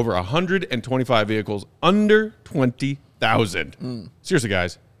over 125 vehicles under $20,000. Seriously,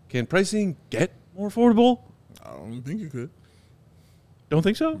 guys, can pricing get more affordable? I don't think you could. Don't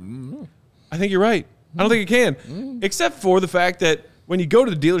think so? I think you're right. I don't think it can, except for the fact that when you go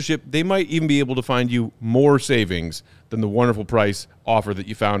to the dealership, they might even be able to find you more savings than the wonderful price offer that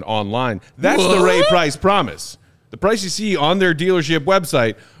you found online. That's the Ray price promise. The price you see on their dealership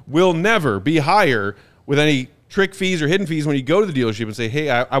website will never be higher with any trick fees or hidden fees when you go to the dealership and say, hey,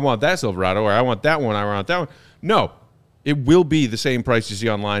 I want that Silverado, or I want that one, I want that one. No, it will be the same price you see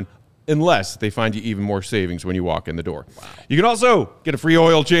online unless they find you even more savings when you walk in the door. Wow. You can also get a free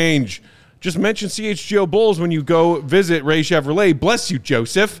oil change. Just mention CHGO Bulls when you go visit Ray Chevrolet, bless you,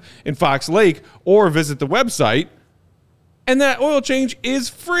 Joseph, in Fox Lake, or visit the website, And that oil change is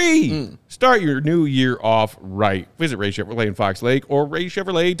free. Start your new year off right. Visit Ray Chevrolet in Fox Lake or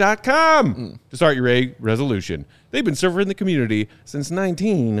raychevrolet.com to start your Ray resolution. They've been serving the community since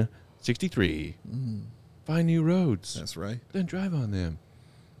 1963. Find new roads. That's right. Then drive on them.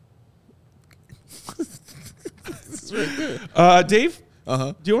 That's right there. Dave?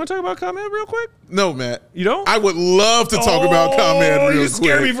 Do you want to talk about ComEd real quick? No, Matt. You don't? I would love to talk about ComEd real quick. You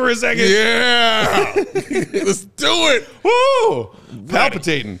scared me for a second. Yeah. Let's do it. Woo!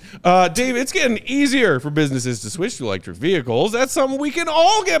 Palpitating. Dave, it's getting easier for businesses to switch to electric vehicles. That's something we can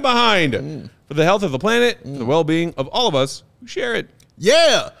all get behind for the health of the planet, for the well-being of all of us who share it.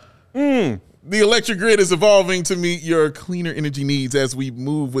 Yeah. The electric grid is evolving to meet your cleaner energy needs as we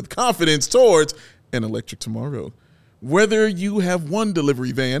move with confidence towards an electric tomorrow. Whether you have one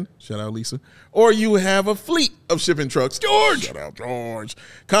delivery van, shout out Lisa, or you have a fleet of shipping trucks, George, shout out George,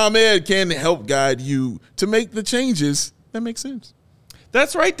 ComEd can help guide you to make the changes that make sense.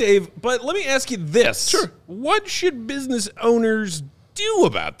 That's right, Dave. But let me ask you this. Sure. What should business owners do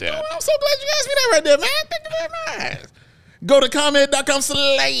about that? Oh, I'm so glad you asked me that right there, man. Thank you very much. Go to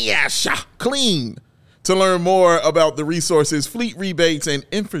ComEd.com/clean to learn more about the resources, fleet rebates, and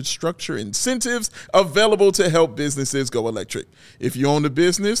infrastructure incentives available to help businesses go electric. If you own a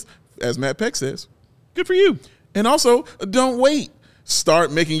business, as Matt Peck says, Good for you. and also don't wait.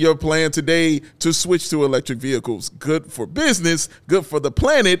 Start making your plan today to switch to electric vehicles. Good for business, good for the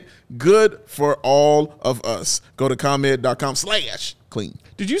planet, good for all of us. Go to ComEd.com/clean.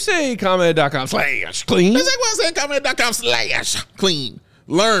 Did you say ComEd.com/clean? That's like what I said, ComEd.com/clean.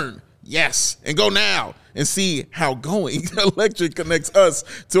 Learn. Yes, and go now and see how going electric connects us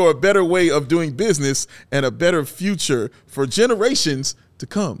to a better way of doing business and a better future for generations to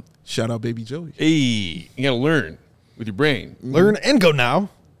come. Shout out Baby Joey. Hey, you got to learn with your brain Learn and go now.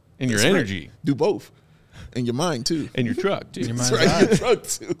 and your That's right. energy Do both. And your mind, too. and your truck, too. That's right, your truck,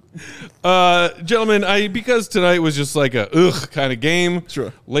 too. Gentlemen, because tonight was just like a kind of game.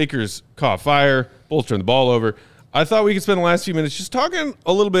 Sure. Lakers caught fire. Bulls turned the ball over. I thought we could spend the last few minutes just talking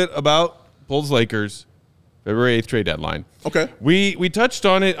a little bit about Bulls-Lakers, February 8th trade deadline. Okay. We touched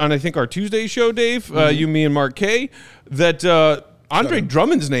on it on, I think, our Tuesday show, Dave, you, me, and Mark K, that Andre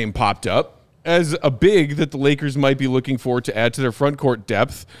Drummond's name popped up as a big that the Lakers might be looking for to add to their front court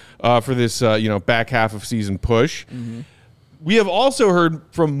depth for this back half of season push. We have also heard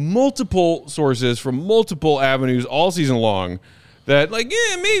from multiple sources, from multiple avenues all season long, that,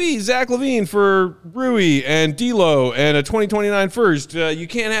 maybe Zach LaVine for Rui and D'Lo and a 2029 first. You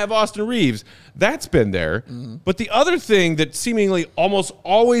can't have Austin Reeves. That's been there. But the other thing that seemingly almost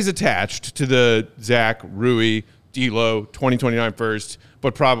always attached to the Zach, Rui, D'Lo, 2029 first,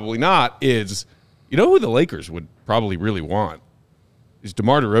 but probably not, is, who the Lakers would probably really want? Is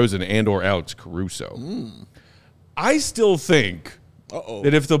DeMar DeRozan and or Alex Caruso. I still think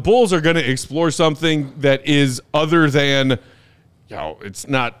that if the Bulls are going to explore something that is other than, it's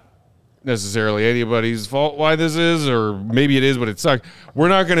not necessarily anybody's fault why this is, or maybe it is, but it sucks. We're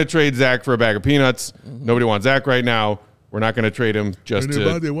not going to trade Zach for a bag of peanuts. Nobody wants Zach right now. We're not going to trade him just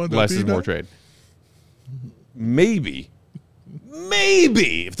to less is more trade. Maybe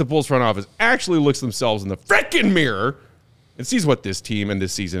if the Bulls front office actually looks themselves in the frickin' mirror and sees what this team and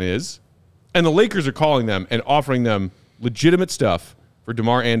this season is, and the Lakers are calling them and offering them legitimate stuff for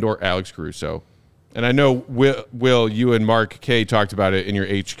DeMar and or Alex Caruso. And I know, Will, you and Mark K talked about it in your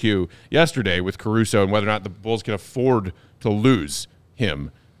HQ yesterday with Caruso and whether or not the Bulls can afford to lose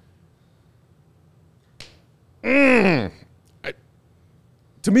him. To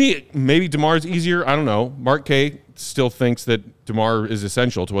me, maybe DeMar's easier. I don't know. Mark K still thinks that DeMar is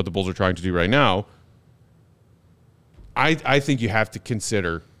essential to what the Bulls are trying to do right now. I think you have to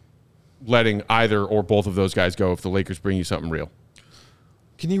consider letting either or both of those guys go if the Lakers bring you something real.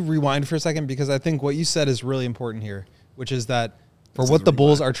 Can you rewind for a second? Because I think what you said is really important here, which is that for what the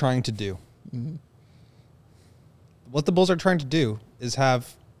Bulls are trying to do, what the Bulls are trying to do is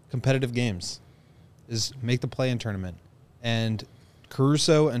have competitive games, is make the play-in tournament. And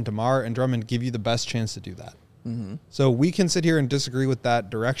Caruso and DeMar and Drummond give you the best chance to do that. So we can sit here and disagree with that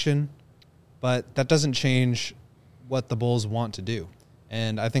direction, but that doesn't change what the Bulls want to do.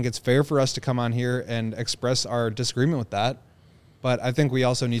 And I think it's fair for us to come on here and express our disagreement with that. But I think we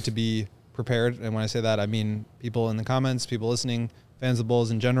also need to be prepared. And when I say that, I mean people in the comments, people listening, fans of the Bulls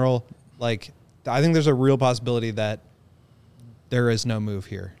in general. I think there's a real possibility that there is no move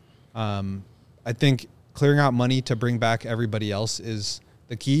here. I think clearing out money to bring back everybody else is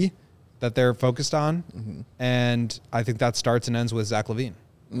the key that they're focused on. And I think that starts and ends with Zach LaVine.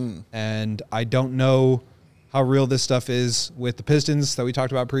 And I don't know how real this stuff is with the Pistons that we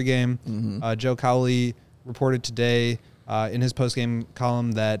talked about pregame. Joe Cowley reported today in his postgame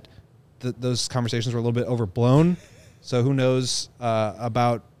column that those conversations were a little bit overblown. So who knows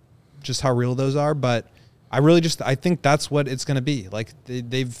about just how real those are. But I think that's what it's going to be. Like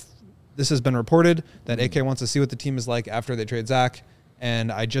this has been reported that AK wants to see what the team is like after they trade Zach.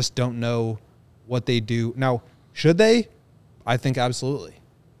 And I just don't know what they do. Now, should they? I think absolutely.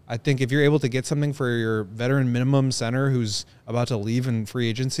 I think if you're able to get something for your veteran minimum center who's about to leave in free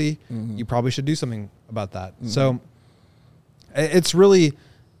agency, you probably should do something about that. So it's really,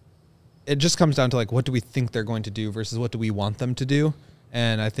 it just comes down to like, what do we think they're going to do versus what do we want them to do?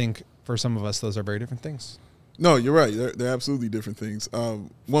 And I think for some of us, those are very different things. No, you're right. They're absolutely different things.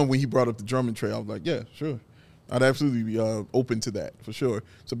 When he brought up the Drummond trade, I was like, yeah, sure. I'd absolutely be open to that for sure.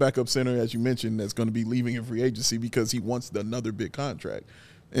 It's a backup center, as you mentioned, that's going to be leaving in free agency because he wants another big contract.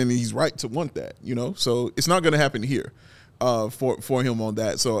 And he's right to want that, So it's not going to happen here for him on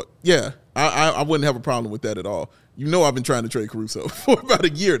that. So, yeah, I wouldn't have a problem with that at all. I've been trying to trade Caruso for about a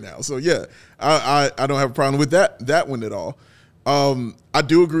year now. So, yeah, I don't have a problem with that one at all. I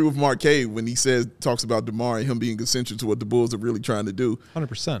do agree with Mark K when he talks about DeMar and him being essential to what the Bulls are really trying to do.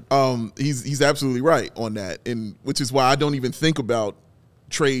 100%. He's absolutely right on that, and which is why I don't even think about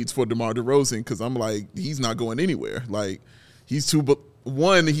trades for DeMar DeRozan because I'm like, he's not going anywhere. Like, he's too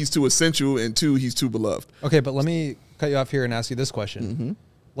essential, and two, he's too beloved. Okay, but let me cut you off here and ask you this question.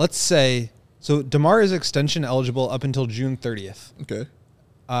 Let's say, so DeMar is extension eligible up until June 30th. Okay.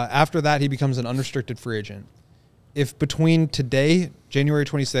 After that, he becomes an unrestricted free agent. If between today, January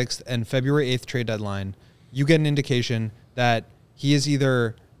 26th, and February 8th trade deadline, you get an indication that he is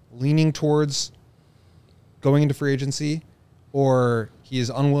either leaning towards going into free agency or he is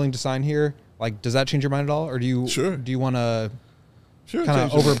unwilling to sign here, like, does that change your mind at all? Or do you want to kind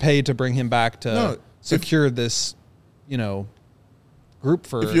of overpay to bring him back to secure this, group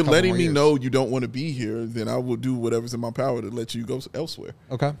for? If you're letting me know you don't want to be here, then I will do whatever's in my power to let you go elsewhere.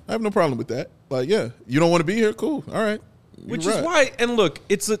 Okay. I have no problem with that. Like, yeah, you don't want to be here? Cool. All right. Which is why, and look,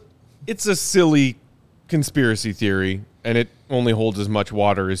 it's a silly conspiracy theory, and it only holds as much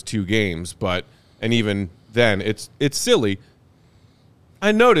water as 2 games, and even then, it's silly.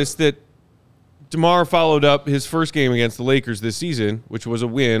 I noticed that DeMar followed up his first game against the Lakers this season, which was a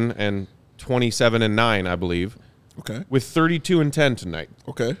win and 27-9, I believe. Okay. With 32-10 tonight.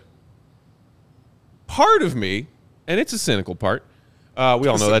 Okay. Part of me, and it's a cynical part, we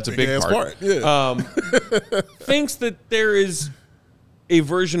all know that's a big part. Yeah. Thinks that there is a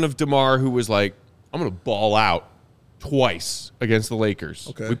version of DeMar who was like, I'm going to ball out twice against the Lakers.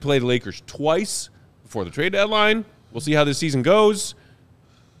 Okay. We played the Lakers twice before the trade deadline. We'll see how this season goes.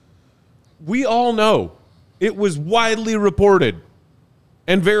 We all know it was widely reported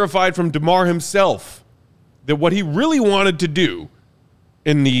and verified from DeMar himself that what he really wanted to do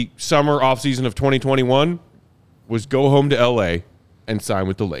in the summer offseason of 2021 was go home to L.A. and sign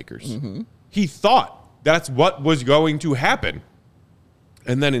with the Lakers. He thought that's what was going to happen.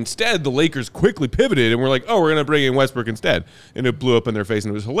 And then instead, the Lakers quickly pivoted and were like, oh, we're going to bring in Westbrook instead. And it blew up in their face,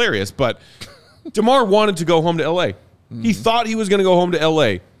 and it was hilarious. But DeMar wanted to go home to L.A. He thought he was going to go home to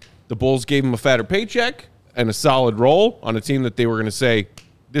L.A. The Bulls gave him a fatter paycheck and a solid role on a team that they were going to say,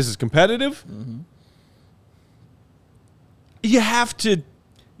 this is competitive. You have to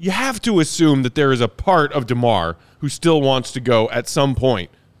assume that there is a part of DeMar who still wants to go at some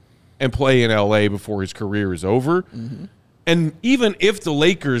point and play in LA before his career is over. And even if the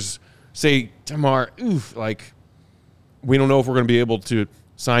Lakers say, DeMar, we don't know if we're going to be able to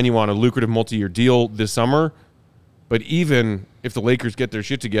sign you on a lucrative multi-year deal this summer, but even if the Lakers get their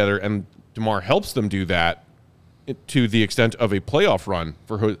shit together and DeMar helps them do that to the extent of a playoff run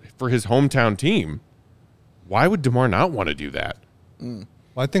for his hometown team, why would DeMar not want to do that? Well,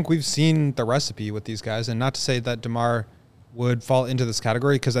 I think we've seen the recipe with these guys, and not to say that DeMar would fall into this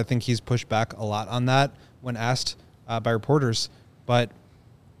category because I think he's pushed back a lot on that when asked by reporters. But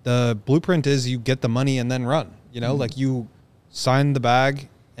the blueprint is you get the money and then run. Like you sign the bag,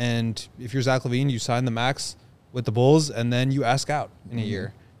 and if you're Zach LaVine, you sign the max with the Bulls, and then you ask out in a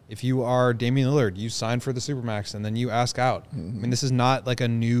year. If you are Damian Lillard, you sign for the Supermax, and then you ask out. I mean, this is not like a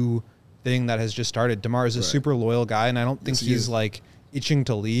new thing that has just started. DeMar is a super loyal guy, and I don't think he's like itching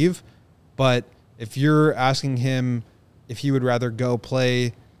to leave. But if you're asking him if he would rather go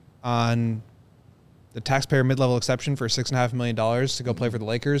play on the taxpayer mid-level exception for $6.5 million to go play for the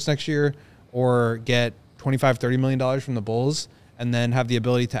Lakers next year, or get $25-30 million from the Bulls, and then have the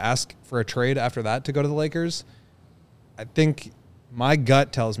ability to ask for a trade after that to go to the Lakers, I think my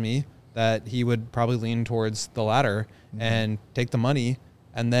gut tells me that he would probably lean towards the latter and take the money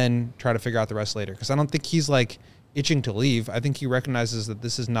and then try to figure out the rest later. Because I don't think he's like itching to leave. I think he recognizes that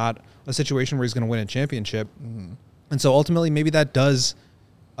this is not a situation where he's going to win a championship. And so ultimately, maybe that does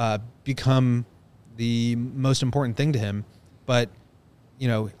become the most important thing to him. But,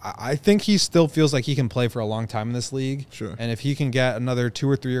 I think he still feels like he can play for a long time in this league. Sure. And if he can get another 2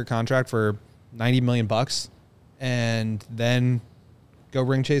 or 3 year contract for $90 million and then go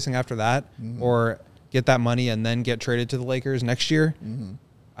ring chasing after that, or get that money and then get traded to the Lakers next year,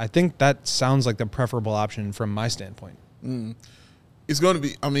 I think that sounds like the preferable option from my standpoint. It's going to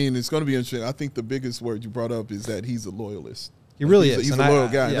be interesting. I think the biggest word you brought up is that he's a loyalist. He really is. He's a loyal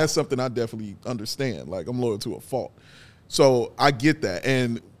guy. And that's something I definitely understand. Like, I'm loyal to a fault. So I get that.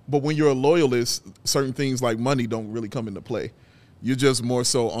 But when you're a loyalist, certain things like money don't really come into play. You're just more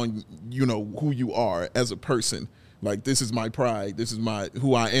so on, who you are as a person. Like, this is my pride. This is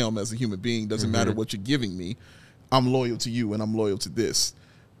who I am as a human being. Doesn't matter what you're giving me. I'm loyal to you and I'm loyal to this.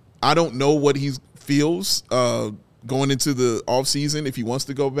 I don't know what he feels going into the offseason, if he wants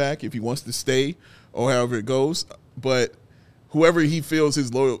to go back, if he wants to stay, or however it goes. But whoever he feels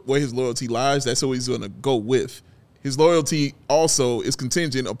where his loyalty lies, that's who he's going to go with. His loyalty also is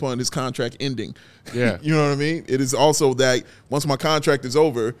contingent upon his contract ending. Yeah. You know what I mean? It is also that once my contract is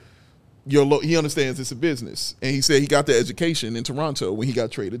over, he understands it's a business. And he said he got the education in Toronto when he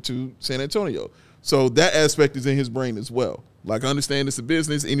got traded to San Antonio. So that aspect is in his brain as well. Like, I understand it's a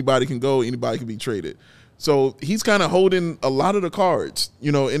business. Anybody can go. Anybody can be traded. So he's kind of holding a lot of the cards,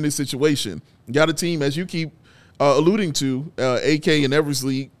 in this situation. Got a team, as you keep alluding to, AK and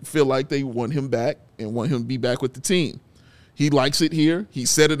Eversley feel like they want him back and want him to be back with the team. He likes it here. He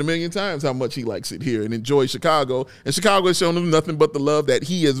said it a million times how much he likes it here and enjoys Chicago. And Chicago has shown him nothing but the love that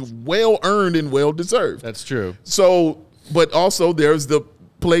he has well earned and well deserved. That's true. So, but also there's the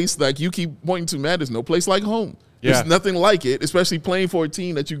place, like you keep pointing to, Matt, there's no place like home. Yeah. There's nothing like it, especially playing for a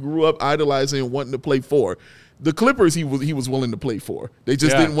team that you grew up idolizing and wanting to play for. The Clippers, he was willing to play for. They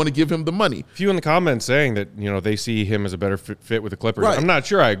just didn't want to give him the money. A few in the comments saying that they see him as a better fit with the Clippers. Right. I'm not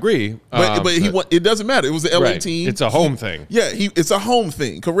sure I agree, but it doesn't matter. It was the LA team. It's a home thing. Yeah, it's a home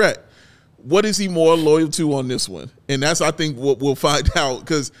thing. Correct. What is he more loyal to on this one? And that's, I think, what we'll find out.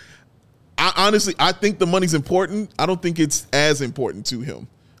 Because I think the money's important. I don't think it's as important to him.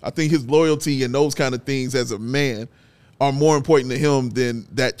 I think his loyalty and those kind of things as a man are more important to him than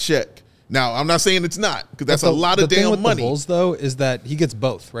that check. Now, I'm not saying it's not, because that's a lot of damn money. The thing with the Bulls, though, is that he gets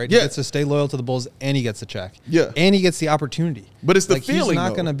both, right? Yeah. He gets to stay loyal to the Bulls, and he gets a check. Yeah. And he gets the opportunity. But it's the feeling, he's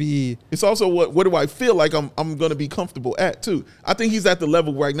not going to be... It's also what do I feel like I'm going to be comfortable at, too. I think he's at the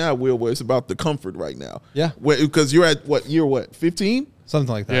level right now, Will, where it's about the comfort right now. Yeah. Because you're at, year 15?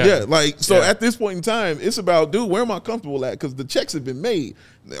 Something like that. Yeah, at this point in time, it's about, dude, where am I comfortable at? Because the checks have been made.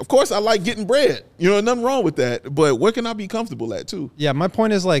 Of course, I like getting bread. Nothing wrong with that. But where can I be comfortable at, too? Yeah, my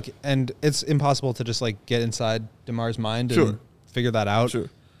point is, and it's impossible to just, get inside DeMar's mind and figure that out. Sure.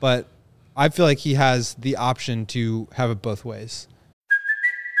 But I feel like he has the option to have it both ways.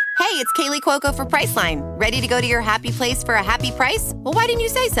 Hey, it's Kaylee Cuoco for Priceline. Ready to go to your happy place for a happy price? Well, why didn't you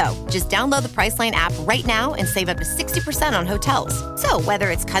say so? Just download the Priceline app right now and save up to 60% on hotels. So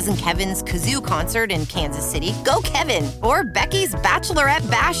whether it's Cousin Kevin's Kazoo Concert in Kansas City, go Kevin, or Becky's Bachelorette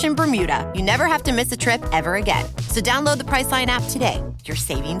Bash in Bermuda, you never have to miss a trip ever again. So download the Priceline app today. Your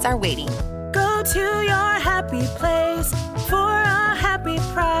savings are waiting. Go to your happy place for a happy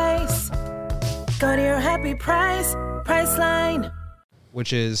price. Go to your happy price, Priceline.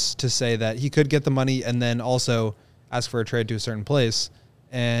 Which is to say that he could get the money and then also ask for a trade to a certain place.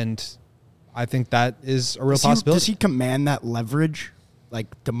 And I think that is a real possibility. Does he command that leverage? Like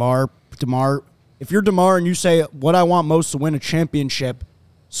DeMar, if you're DeMar and you say, what I want most to win a championship,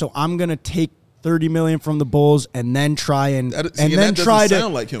 so I'm going to take $30 million from the Bulls and then try and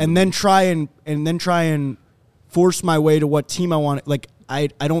force my way to what team I want. Like, I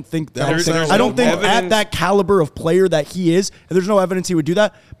don't think that I don't think at that caliber of player that he is, and there's no evidence he would do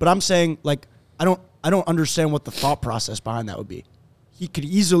that. But I'm saying, like, I don't understand what the thought process behind that would be. He could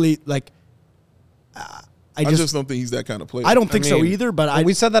easily, like, I just don't think he's that kind of player. I don't think so either. But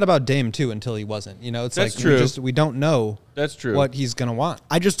we said that about Dame too until he wasn't. It's That's like true. we don't know. That's true. What he's gonna want.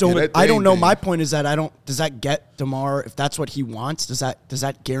 I just don't. Yeah, I don't know. thing. My point is that Does that get DeMar, if that's what he wants? Does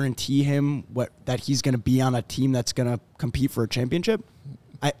that guarantee him that he's going to be on a team that's going to compete for a championship?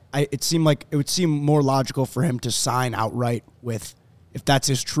 It would seem more logical for him to sign outright with, if that's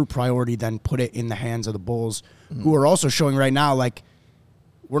his true priority, then put it in the hands of the Bulls, who are also showing right now, like,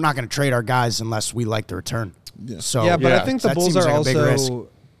 we're not going to trade our guys unless we like the return. Yeah. So I think the that Bulls seems are like a big risk. also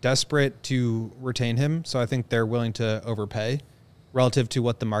desperate to retain him, so I think they're willing to overpay relative to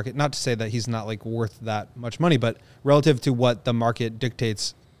what the market. Not to say that he's not worth that much money, but relative to what the market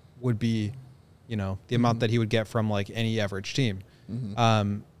dictates would be, the amount that he would get from any average team.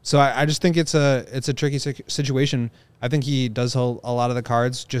 So I just think it's a tricky situation. I think he does hold a lot of the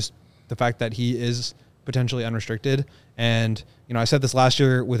cards, just the fact that he is potentially unrestricted. And, I said this last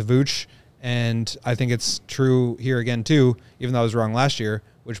year with Vooch, and I think it's true here again too, even though I was wrong last year,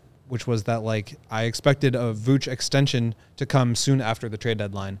 which was that like I expected a Vooch extension to come soon after the trade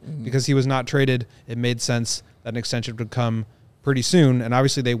deadline. Because he was not traded, it made sense that an extension would come pretty soon. And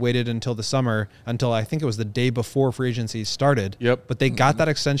obviously they waited until the summer, until I think it was the day before free agency started. Yep. But they got that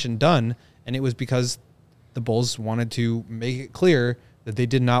extension done, and it was because the Bulls wanted to make it clear that they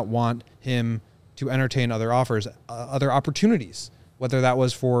did not want him to entertain other offers, other opportunities, whether that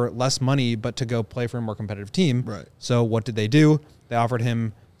was for less money but to go play for a more competitive team. Right. So what did they do? They offered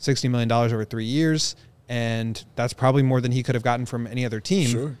him $60 million over 3 years, and that's probably more than he could have gotten from any other team.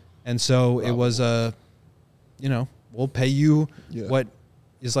 Sure. And so it was we'll pay you what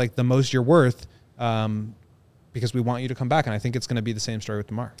is like the most you're worth because we want you to come back. And I think it's going to be the same story with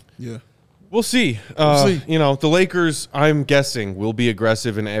DeMar. Yeah. We'll see. The Lakers, I'm guessing, will be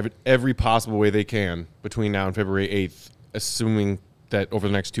aggressive in every possible way they can between now and February 8th, assuming that over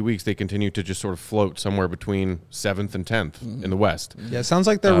the next 2 weeks they continue to just sort of float somewhere between 7th and 10th in the West. Yeah, it sounds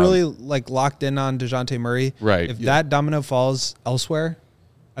like they're really like locked in on DeJounte Murray. Right. If that domino falls elsewhere,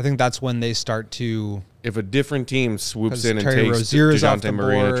 I think that's when they start to. If a different team swoops in and Terry takes Rozier's off DeJounte the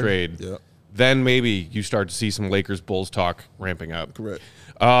Murray in a board. trade, then maybe you start to see some Lakers-Bulls talk ramping up. Correct.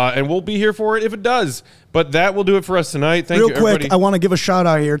 And we'll be here for it if it does. But that will do it for us tonight. Thank you, Real quick, everybody. I want to give a shout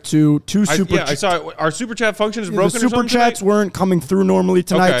out here to two super. I saw our super chat function is The broken. super chats weren't coming through normally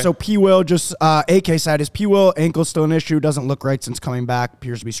tonight, Okay. so P. Will just AK side is P. Will ankle still an issue, doesn't look right since coming back,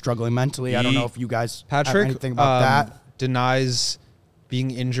 appears to be struggling mentally. I don't know if you guys have Patrick anything about that. denies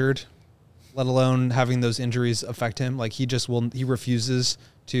being injured, let alone having those injuries affect him. Like he refuses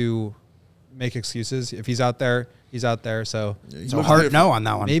to make excuses. If he's out there, he's out there. So So hard no on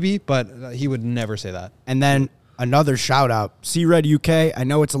that one. maybe, but he would never say that. And then another shout out, C-Red UK. I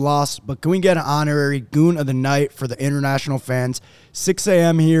know it's a loss, but can we get an honorary Goon of the Night for the international fans? 6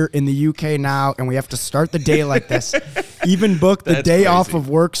 a.m. here in the UK now, and we have to start the day like this. Even book the That's day crazy. off of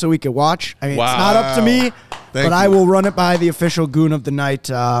work so we could watch. I mean, Wow. it's not up to me, but I will run it by the official Goon of the Night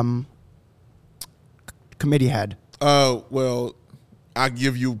committee head. Well, I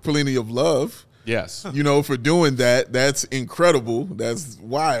give you plenty of love. Yes. For doing that. That's incredible. That's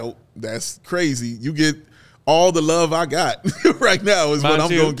wild. That's crazy. You get all the love I got right now is Mine what I'm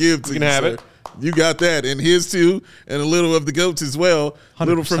too. going to give to You you. can have sir. it. You got that. And his too, and a little of the goats as well. A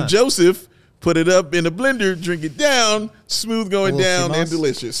little from 100%. Joseph. Put it up in the blender, drink it down, smooth going A little down, and CMOS?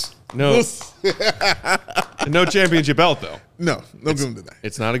 delicious. No. No championship belt, though. No Goon tonight.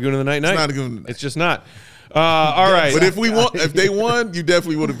 It's not a Goon of the Night. not a Goon of the Night. It's just not. All right. But if they won, you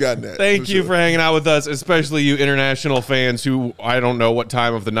definitely would have gotten that. Thank you sure. for hanging out with us, especially you international fans who I don't know what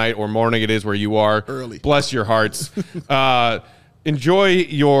time of the night or morning it is where you are. Early. Bless your hearts. Enjoy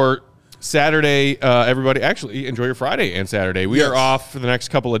your Saturday, everybody. Actually, enjoy your Friday and Saturday. We are off for the next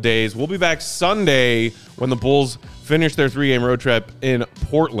couple of days. We'll be back Sunday when the Bulls finish their 3-game road trip in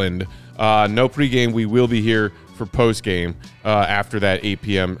Portland. No pregame. We will be here for postgame after that 8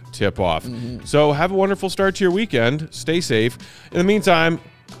 p.m. tip-off. So have a wonderful start to your weekend. Stay safe. In the meantime,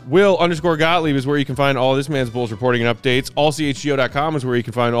 Will_Gottlieb is where you can find all this man's Bulls reporting and updates. AllCHGO.com is where you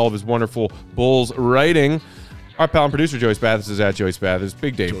can find all of his wonderful Bulls writing. Our pal and producer, Joey Spathis, is at Joey Spathis.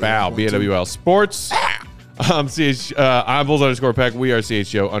 Big Dave Bow, BAWL Sports. I'm Bulls_Peck. We are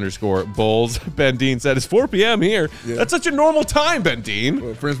CHGO_Bulls. Ben Dean said it's 4 p.m. here. Yeah. That's such a normal time, Ben Dean.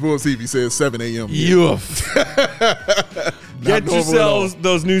 Well, Prince Bull TV says 7 a.m. Get normal yourselves at all.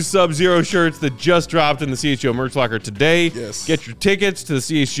 those new Sub-Zero shirts that just dropped in the CHGO merch locker today. Yes. Get your tickets to the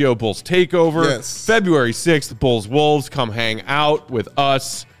CHGO Bulls Takeover. Yes. February 6th, Bulls Wolves. Come hang out with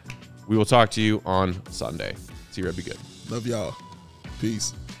us. We will talk to you on Sunday. See you, Red. Be good. Love y'all.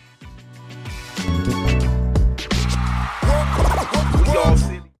 Peace.